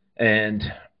 and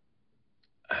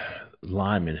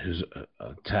lineman who's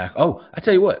a tackle. Oh, I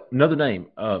tell you what, another name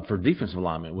for defensive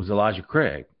lineman was Elijah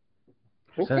Craig.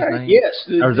 Okay, yes.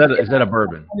 Or is that a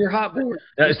bourbon? On your hot board.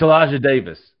 It's Elijah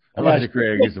Davis. Elijah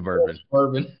Craig is a bourbon.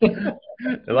 Bourbon.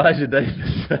 Elijah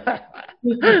Davis.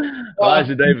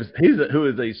 Elijah Davis, who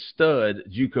is a stud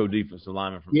JUCO defensive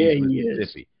lineman from East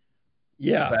Mississippi.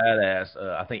 Yeah, badass.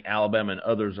 I think Alabama and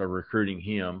others are recruiting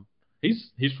him.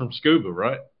 He's from Scuba,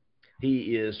 right?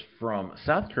 He is from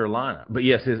South Carolina, but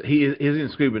yes, he is in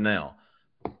Scuba now.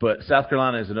 But South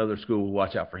Carolina is another school.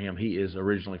 Watch out for him. He is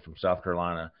originally from South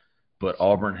Carolina, but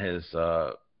Auburn has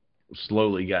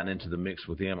slowly gotten into the mix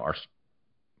with him, or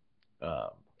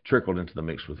trickled into the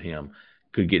mix with him.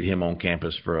 Could get him on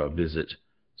campus for a visit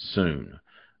soon.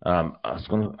 I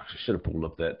should have pulled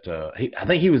up that. I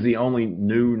think he was the only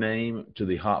new name to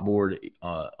the hot board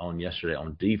on yesterday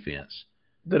on defense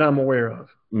that I'm aware of.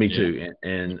 Me too,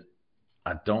 and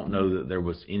I don't know that there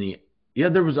was any. Yeah,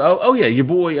 there was. Oh yeah, your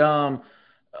boy.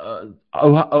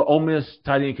 Ole Miss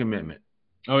tight end commitment.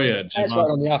 Oh yeah, that's right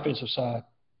on the offensive side.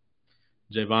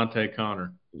 Javante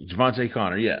Connor,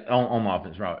 yeah, on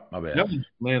offense, right? My bad.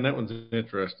 That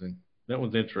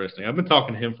one's interesting. I've been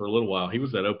talking to him for a little while. He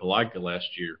was at Opelika last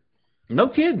year. No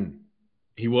kidding.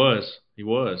 He was,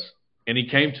 and he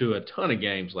came to a ton of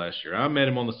games last year. I met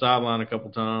him on the sideline a couple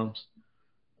times.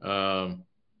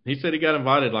 He said he got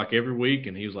invited like every week,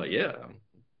 and he was like, "Yeah,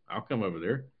 I'll come over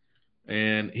there."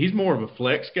 And he's more of a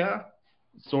flex guy,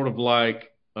 sort of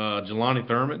like Jelani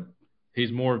Thurman.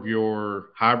 He's more of your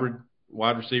hybrid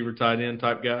wide receiver, tight end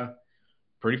type guy.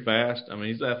 Pretty fast. I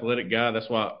mean, he's an athletic guy. That's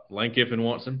why Lane Kiffin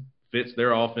wants him. Fits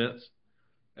their offense.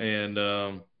 And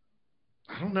I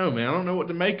don't know, man. I don't know what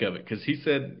to make of it because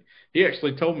he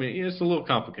actually told me it's a little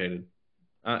complicated.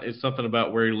 It's something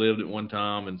about where he lived at one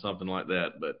time and something like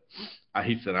that. But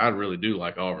he said, I really do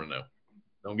like Auburn, though.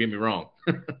 Don't get me wrong.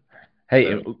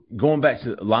 Hey, going back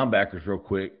to linebackers real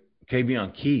quick,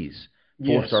 Kavion Keys,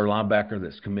 four-star linebacker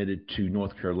that's committed to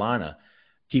North Carolina.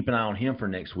 Keep an eye on him for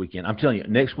next weekend. I'm telling you,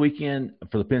 next weekend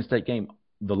for the Penn State game,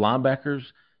 the linebacker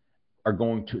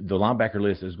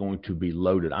list is going to be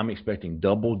loaded. I'm expecting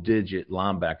double-digit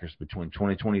linebackers between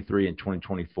 2023 and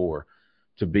 2024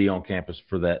 to be on campus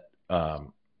for that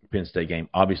Penn State game.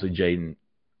 Obviously, Jaden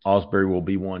Osbury will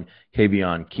be one.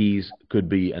 Kavion Keys could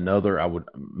be another. I would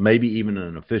maybe even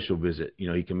an official visit. You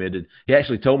know, he committed. He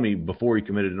actually told me before he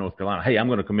committed to North Carolina, hey, I'm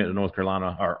going to commit to North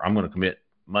Carolina, or I'm going to commit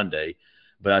Monday,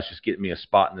 but I was just getting me a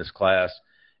spot in this class.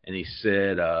 And he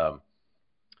said,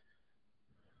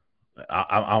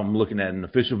 I'm looking at an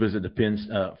official visit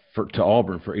to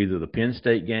Auburn for either the Penn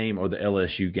State game or the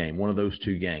LSU game, one of those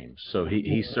two games. So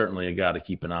he's certainly a guy to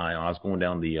keep an eye on. I was going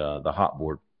down the hot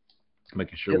board,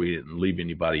 making sure we didn't leave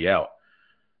anybody out.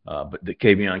 But the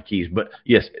Kavion Keys. But,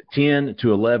 yes, 10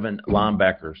 to 11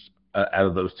 linebackers out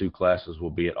of those two classes will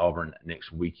be at Auburn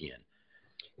next weekend.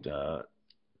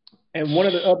 And one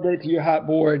of the updates to your hot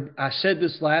board, I said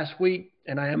this last week,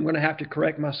 and I am going to have to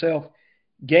correct myself.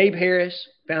 Gabe Harris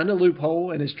found a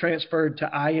loophole and is transferred to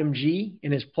IMG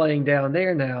and is playing down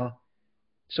there now.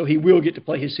 So he will get to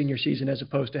play his senior season as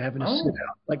opposed to having to sit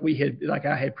out like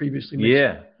I had previously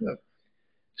mentioned. Yeah.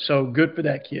 So good for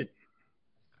that kid.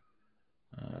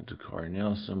 Dakari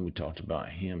Nelson, we talked about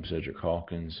him. Cedric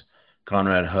Hawkins,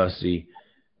 Conrad Hussey,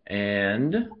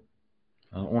 and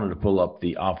I wanted to pull up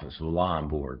the offensive line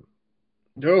board.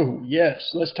 Oh,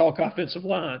 yes. Let's talk offensive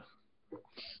line.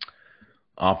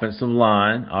 Offensive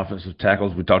line, offensive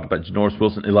tackles. We talked about Janoris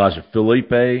Wilson, Elijah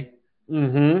Felipe.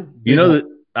 Mm-hmm. You know that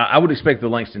I would expect the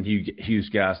Langston Hughes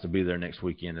guys to be there next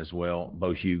weekend as well.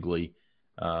 Bo Hughley.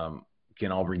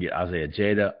 Can Auburn get Isaiah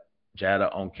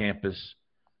Jada on campus?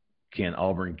 Can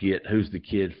Auburn get who's the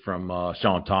kid from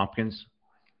Sean Tompkins?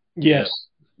 Yes,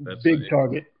 big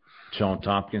target. Sean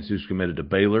Tompkins, who's committed to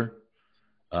Baylor.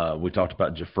 We talked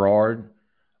about Jaffrard.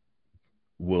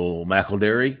 Will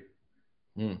McElderry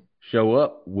show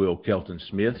up? Will Kelton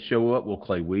Smith show up? Will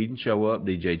Clay Whedon show up?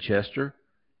 DJ Chester?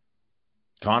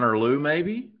 Connor Lew,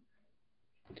 maybe?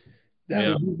 That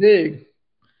would be big.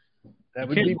 That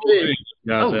would be big.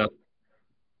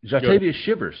 Jatavius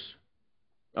Shivers.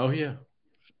 Oh, yeah.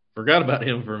 Forgot about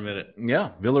him for a minute.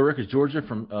 Yeah. Villa Rica, Georgia,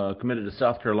 from committed to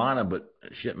South Carolina, but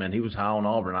shit, man, he was high on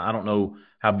Auburn. I don't know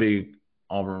how big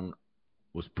Auburn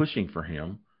was pushing for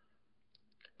him,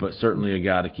 but certainly a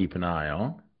guy to keep an eye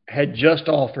on. Had just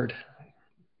offered.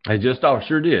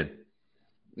 Sure did.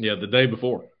 Yeah, the day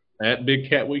before at Big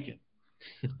Cat Weekend.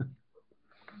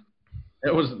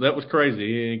 That was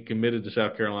crazy. He committed to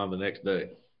South Carolina the next day.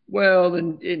 Well,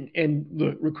 and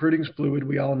look, recruiting's fluid.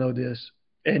 We all know this.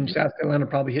 And South Carolina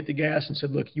probably hit the gas and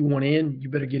said, look, you want in, you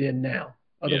better get in now.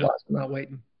 Otherwise, I'm not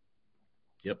waiting.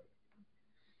 Yep.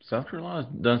 South Carolina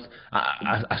does.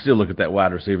 I still look at that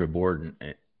wide receiver board,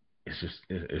 and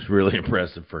it's really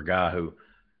impressive for a guy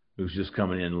who's just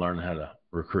coming in and learning how to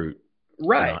recruit.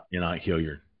 Right. In Ike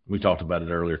Hilliard. We talked about it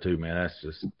earlier too, man.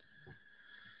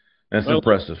 That's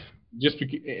impressive.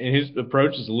 and his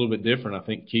approach is a little bit different. I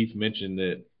think Keith mentioned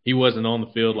that he wasn't on the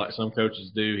field like some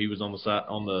coaches do. He was on the side,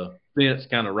 on the fence,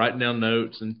 kind of writing down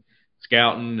notes and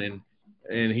scouting,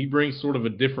 and he brings sort of a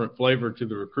different flavor to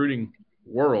the recruiting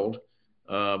world.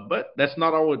 But that's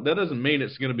not always. That doesn't mean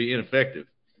it's going to be ineffective.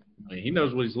 I mean, he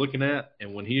knows what he's looking at,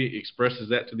 and when he expresses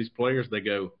that to these players, they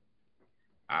go,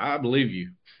 "I believe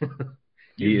you."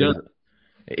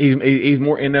 He's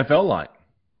more NFL-like.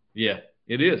 Yeah,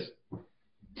 it is.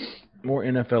 More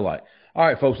NFL-like. All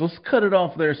right, folks, let's cut it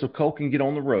off there so Cole can get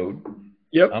on the road.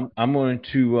 Yep. I'm going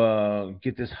to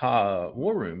get this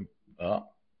war room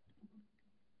up.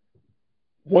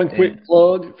 One quick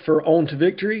plug for On to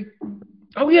Victory.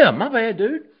 Oh, yeah, my bad,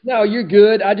 dude. No, you're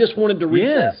good. I just wanted to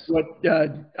recap Yes. what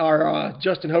our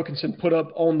Justin Hokanson put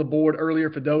up on the board earlier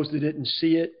for those that didn't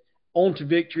see it. On to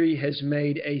Victory has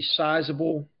made a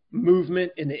sizable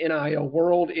movement in the NIL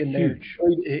world in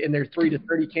their 3 to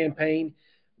 30 campaign,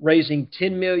 raising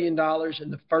 $10 million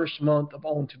in the first month of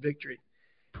On to Victory.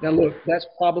 Now, look, that's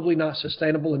probably not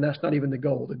sustainable, and that's not even the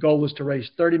goal. The goal is to raise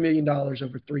 $30 million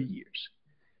over 3 years.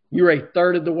 You're a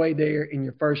third of the way there in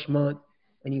your first month,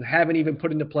 and you haven't even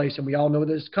put into place, and we all know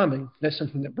that it's coming. That's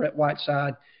something that Brett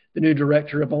Whiteside, the new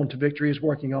director of On to Victory, is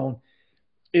working on,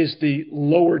 is the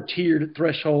lower tiered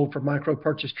threshold for micro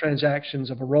purchase transactions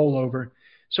of a rollover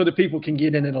so that people can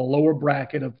get in at a lower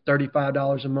bracket of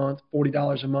 $35 a month,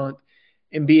 $40 a month,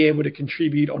 and be able to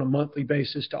contribute on a monthly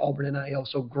basis to Auburn NIL.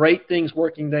 So great things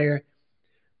working there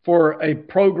for a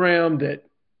program that,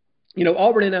 you know,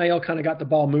 Auburn NIL kind of got the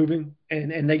ball moving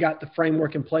and they got the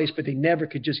framework in place, but they never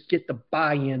could just get the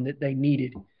buy-in that they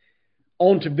needed.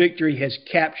 On to Victory has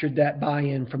captured that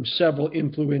buy-in from several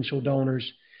influential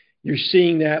donors. You're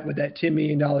seeing that with that $10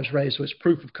 million raised, so it's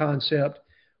proof of concept.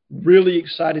 Really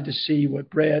excited to see what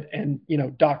Brett and, you know,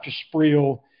 Dr.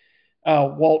 Spreel,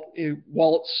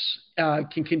 Waltz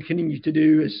can continue to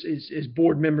do as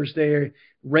board members there,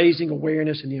 raising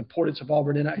awareness and the importance of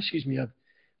Auburn of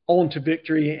On to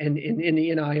Victory and in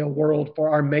the NIL world for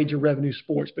our major revenue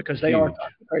sports, because they are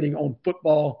concentrating on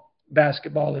football,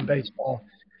 basketball, and baseball.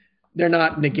 They're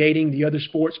not negating the other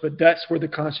sports, but that's where the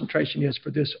concentration is for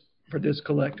this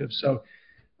collective. So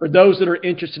for those that are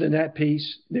interested in that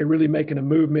piece, they're really making a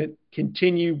movement.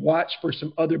 Continue, watch for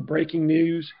some other breaking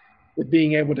news with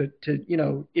being able to you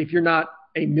know, if you're not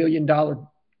have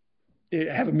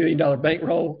 $1 million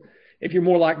bankroll, if you're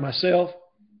more like myself,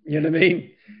 you know what I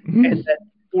mean? Mm-hmm. And that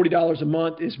 $40 a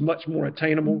month is much more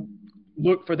attainable.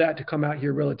 Look for that to come out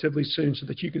here relatively soon so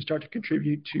that you can start to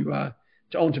contribute to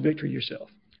On to Victory yourself.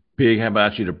 Big, how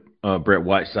about you to Brett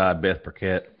Whiteside, Beth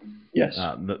Burkett? Yes.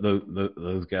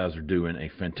 Those guys are doing a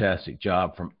fantastic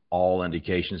job from all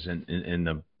indications, and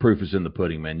the proof is in the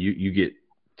pudding, man. You get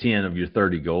 10 of your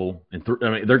 30 goal.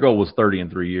 Their goal was 30 in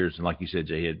 3 years, and like you said,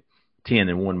 Jay, had 10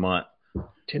 in 1 month.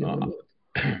 10 in 1 month.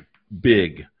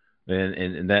 Big.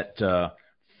 And that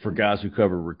for guys who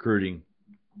cover recruiting,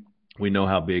 we know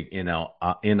how big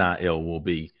NIL will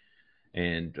be.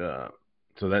 And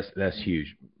so that's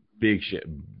huge. Big.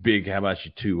 How about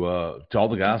you to all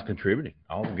the guys contributing,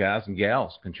 all the guys and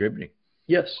gals contributing?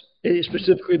 Yes,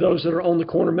 specifically those that are on the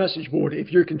corner message board.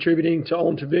 If you're contributing to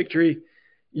On to Victory,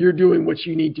 you're doing what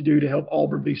you need to do to help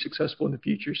Auburn be successful in the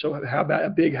future. So how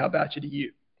about you to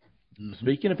you?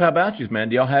 Speaking of how about yous, man,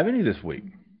 do y'all have any this week?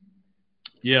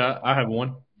 Yeah, I have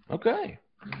one. Okay.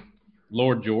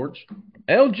 Lord George.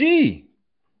 LG.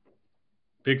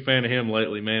 Big fan of him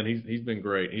lately, man. He's been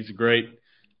great. He's a great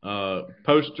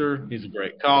poster. He's a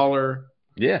great caller.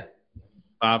 Yeah.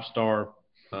 5-star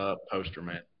poster,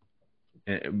 man.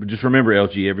 And just remember,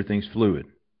 LG, everything's fluid.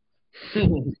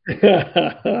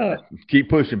 Keep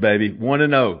pushing, baby.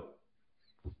 1-0.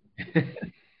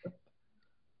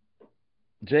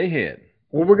 J-Head.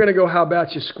 Well, we're going to go how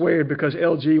about you squared because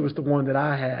LG was the one that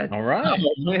I had. All right.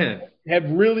 Oh, man. Have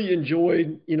really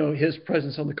enjoyed, you know, his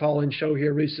presence on the call-in show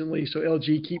here recently. So,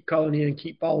 LG, keep calling in,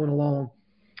 keep following along.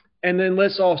 And then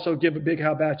let's also give a big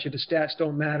how about you. The stats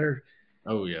don't matter.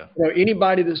 Oh, yeah. You know,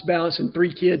 anybody that's balancing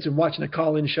 3 kids and watching a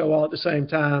call-in show all at the same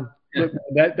time, look,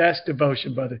 that's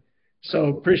devotion, brother. So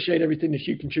appreciate everything that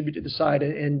you contribute to the site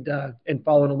and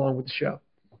following along with the show.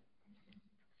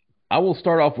 I will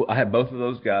start off with, I have both of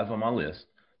those guys on my list.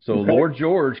 So okay. Lord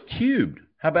George, cubed.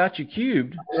 How about you,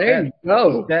 cubed? There you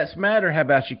go. Stats matter. How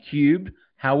about you, cubed?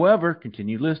 However,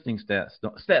 continue listening.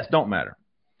 Stats don't matter.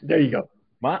 There you go.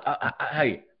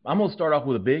 Hey, I'm going to start off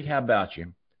with a big how about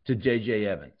you to J.J.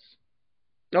 Evans.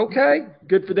 Okay,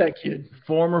 good for that kid.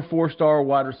 Former 4-star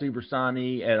wide receiver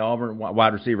signee at Auburn,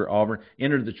 wide receiver at Auburn,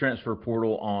 entered the transfer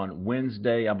portal on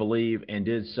Wednesday, I believe, and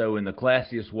did so in the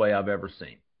classiest way I've ever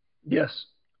seen. Yes.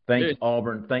 Thanked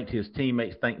Auburn, thanked his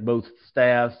teammates, thanked both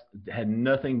staffs, had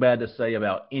nothing bad to say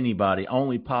about anybody,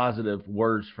 only positive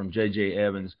words from J.J.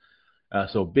 Evans.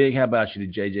 So big how about you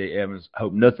to J.J. Evans.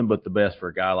 Hope nothing but the best for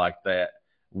a guy like that.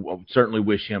 Certainly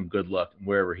wish him good luck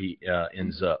wherever he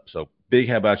ends up. So big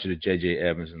how about you to J.J.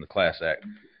 Evans and the class act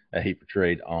that he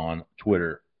portrayed on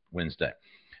Twitter Wednesday.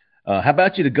 How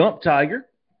about you to Gump Tiger?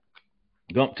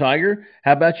 Gump Tiger,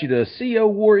 how about you to CO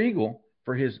War Eagle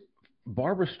for his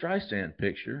Barbara Streisand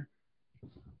picture?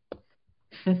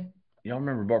 Y'all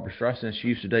remember Barbara Streisand? She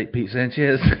used to date Pete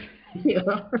Sanchez. Yeah.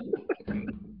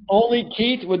 Only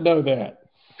Keith would know that.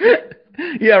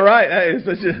 Yeah, right. That is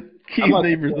such a Keith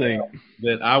Niebuhr thing.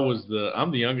 That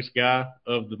I'm the youngest guy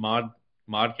of the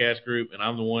Modcast group, and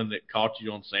I'm the one that caught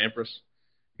you on Sampras.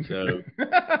 So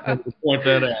I just point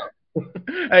that out.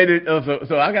 Hey, dude.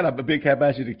 So I got a big cap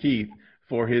to Keith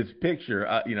for his picture.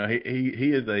 He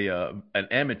is an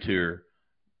amateur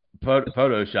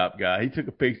Photoshop guy. He took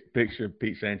a picture of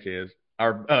Pete Sanchez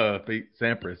or Pete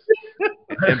Sampras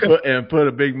and put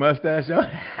a big mustache on.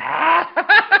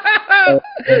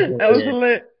 That was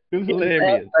hilarious. It was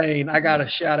hilarious. I got to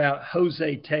shout out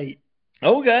Jose Tate.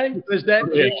 Okay. Because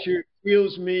that picture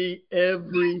kills me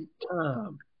every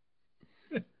time.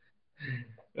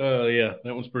 Yeah,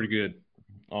 that one's pretty good.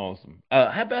 Awesome.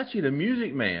 How about you, the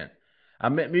Music Man? I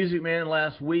met Music Man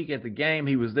last week at the game.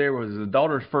 He was there. It was his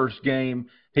daughter's first game.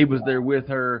 He was there with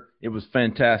her. It was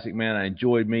fantastic, man. I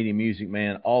enjoyed meeting Music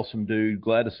Man. Awesome dude.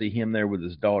 Glad to see him there with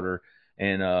his daughter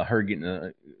and her getting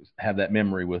to have that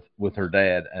memory with her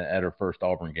dad at her first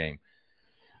Auburn game.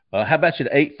 How about you,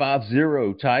 the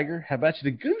 850 Tiger? How about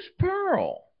you, the Goose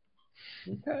Pearl?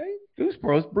 Okay. Goose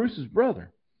Pearl is Bruce's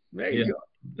brother. There you go.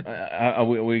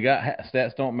 We got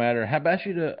Stats Don't Matter. How about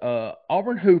you to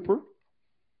Auburn Hooper?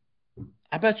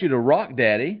 How about you to Rock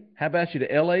Daddy? How about you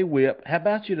to L.A. Whip? How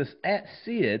about you to at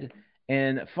Sid?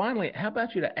 And finally, how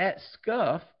about you to at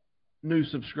Scuff, new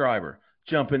subscriber,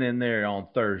 jumping in there on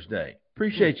Thursday.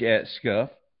 Appreciate you at Scuff.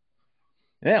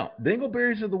 Now,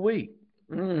 Dingleberries of the Week.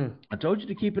 I told you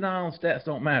to keep an eye on Stats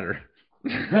Don't Matter. He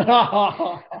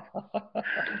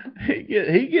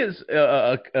gets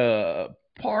a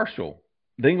partial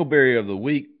Dingleberry of the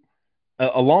Week,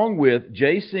 along with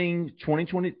J. Sing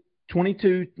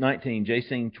 2219. J.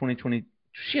 Sing 2020.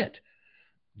 Shit.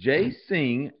 J.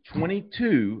 Sing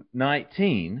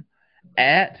 2219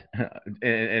 at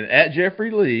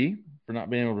Jeffrey Lee for not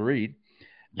being able to read,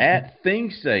 at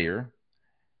Thingsayer,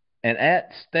 and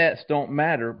at Stats Don't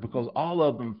Matter, because all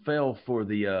of them fell for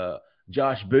the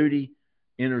Josh Booty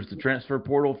enters the transfer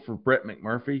portal for Brett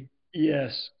McMurphy.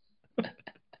 Yes.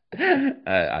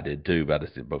 I did too, but I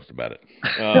just didn't boast about it.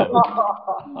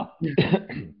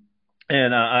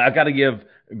 And I got to give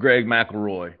Greg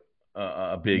McElroy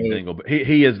a big dingleberry.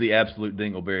 He is the absolute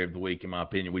dingleberry of the week, in my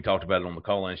opinion. We talked about it on the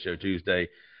call-in show Tuesday.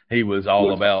 He was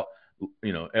all about,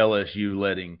 LSU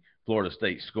letting Florida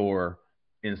State score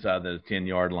inside the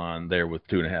 10-yard line there with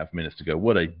 2.5 minutes to go.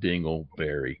 What a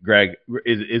dingleberry. Greg,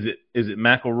 is it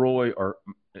McElroy or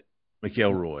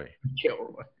McElroy?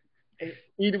 McElroy.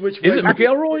 Either which way. Is it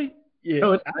McElroy? Yeah.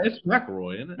 No, it's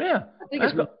McElroy, isn't it? Yeah. I think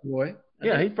it's McElroy.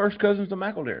 Yeah, he's first cousins to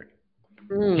McElderry.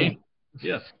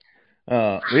 Yes.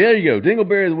 There you go.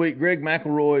 Dingleberry of the Week, Greg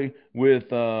McElroy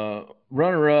with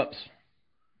runner-ups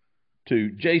to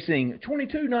J. Sing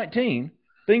 2219,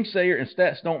 Thingsayer, and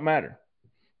Stats Don't Matter.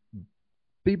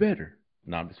 Be better.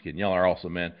 No, I'm just kidding. Y'all are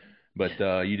awesome, man. But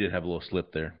you did have a little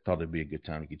slip there. Thought it'd be a good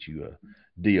time to get you a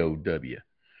DOW.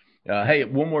 Hey,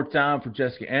 one more time for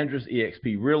Jessica Andrus,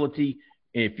 eXp Realty.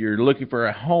 If you're looking for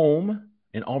a home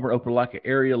in Auburn, Opelika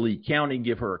area, Lee County,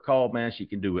 give her a call, man. She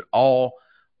can do it all.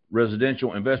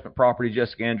 Residential investment property,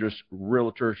 Jessica Andrus,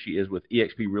 realtor. She is with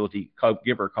eXp Realty.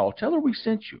 Give her a call. Tell her we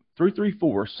sent you.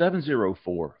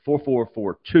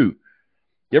 334-704-4442.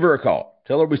 Give her a call.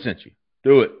 Tell her we sent you.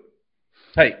 Do it.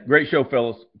 Hey, great show,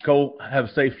 fellas. Cole, have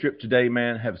a safe trip today,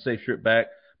 man. Have a safe trip back.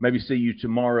 Maybe see you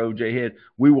tomorrow, J-Head.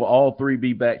 We will all three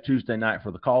be back Tuesday night for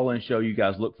the call-in show. You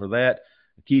guys look for that.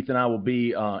 Keith and I will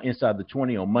be inside the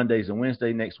 20 on Mondays and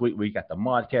Wednesdays. Next week, we got the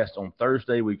Modcast on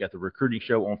Thursday. We've got the recruiting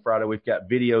show on Friday. We've got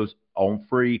videos on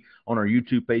free on our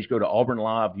YouTube page. Go to Auburn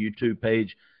Live YouTube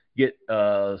page. Get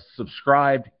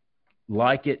subscribed,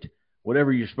 like it,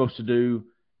 whatever you're supposed to do,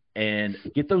 and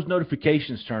get those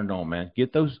notifications turned on, man.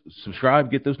 Get those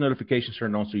notifications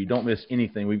turned on so you don't miss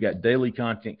anything. We've got daily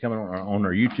content coming on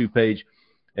our YouTube page.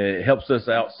 It helps us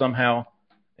out somehow,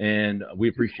 and we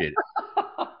appreciate it.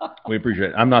 We appreciate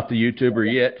it. I'm not the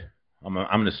YouTuber yet. I'm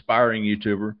an aspiring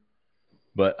YouTuber,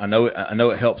 but I know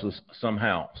it helps us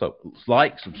somehow. So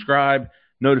like, subscribe,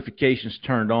 notifications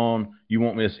turned on. You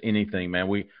won't miss anything, man.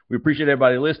 We appreciate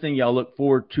everybody listening. Y'all look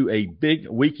forward to a big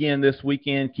weekend this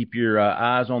weekend. Keep your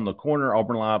eyes on the corner.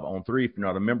 Auburn Live on 3. If you're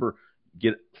not a member,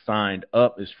 get signed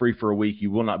up. It's free for a week.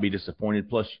 You will not be disappointed.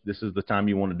 Plus, this is the time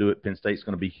you want to do it. Penn State's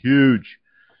going to be huge.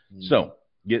 So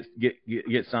get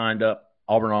signed up.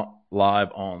 Auburn Live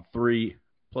on 3,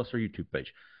 plus our YouTube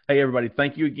page. Hey, everybody,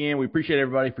 thank you again. We appreciate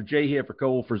everybody. For Jay Head, for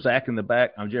Cole, for Zach in the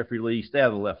back, I'm Jeffrey Lee. Stay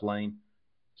out of the left lane.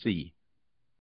 See you.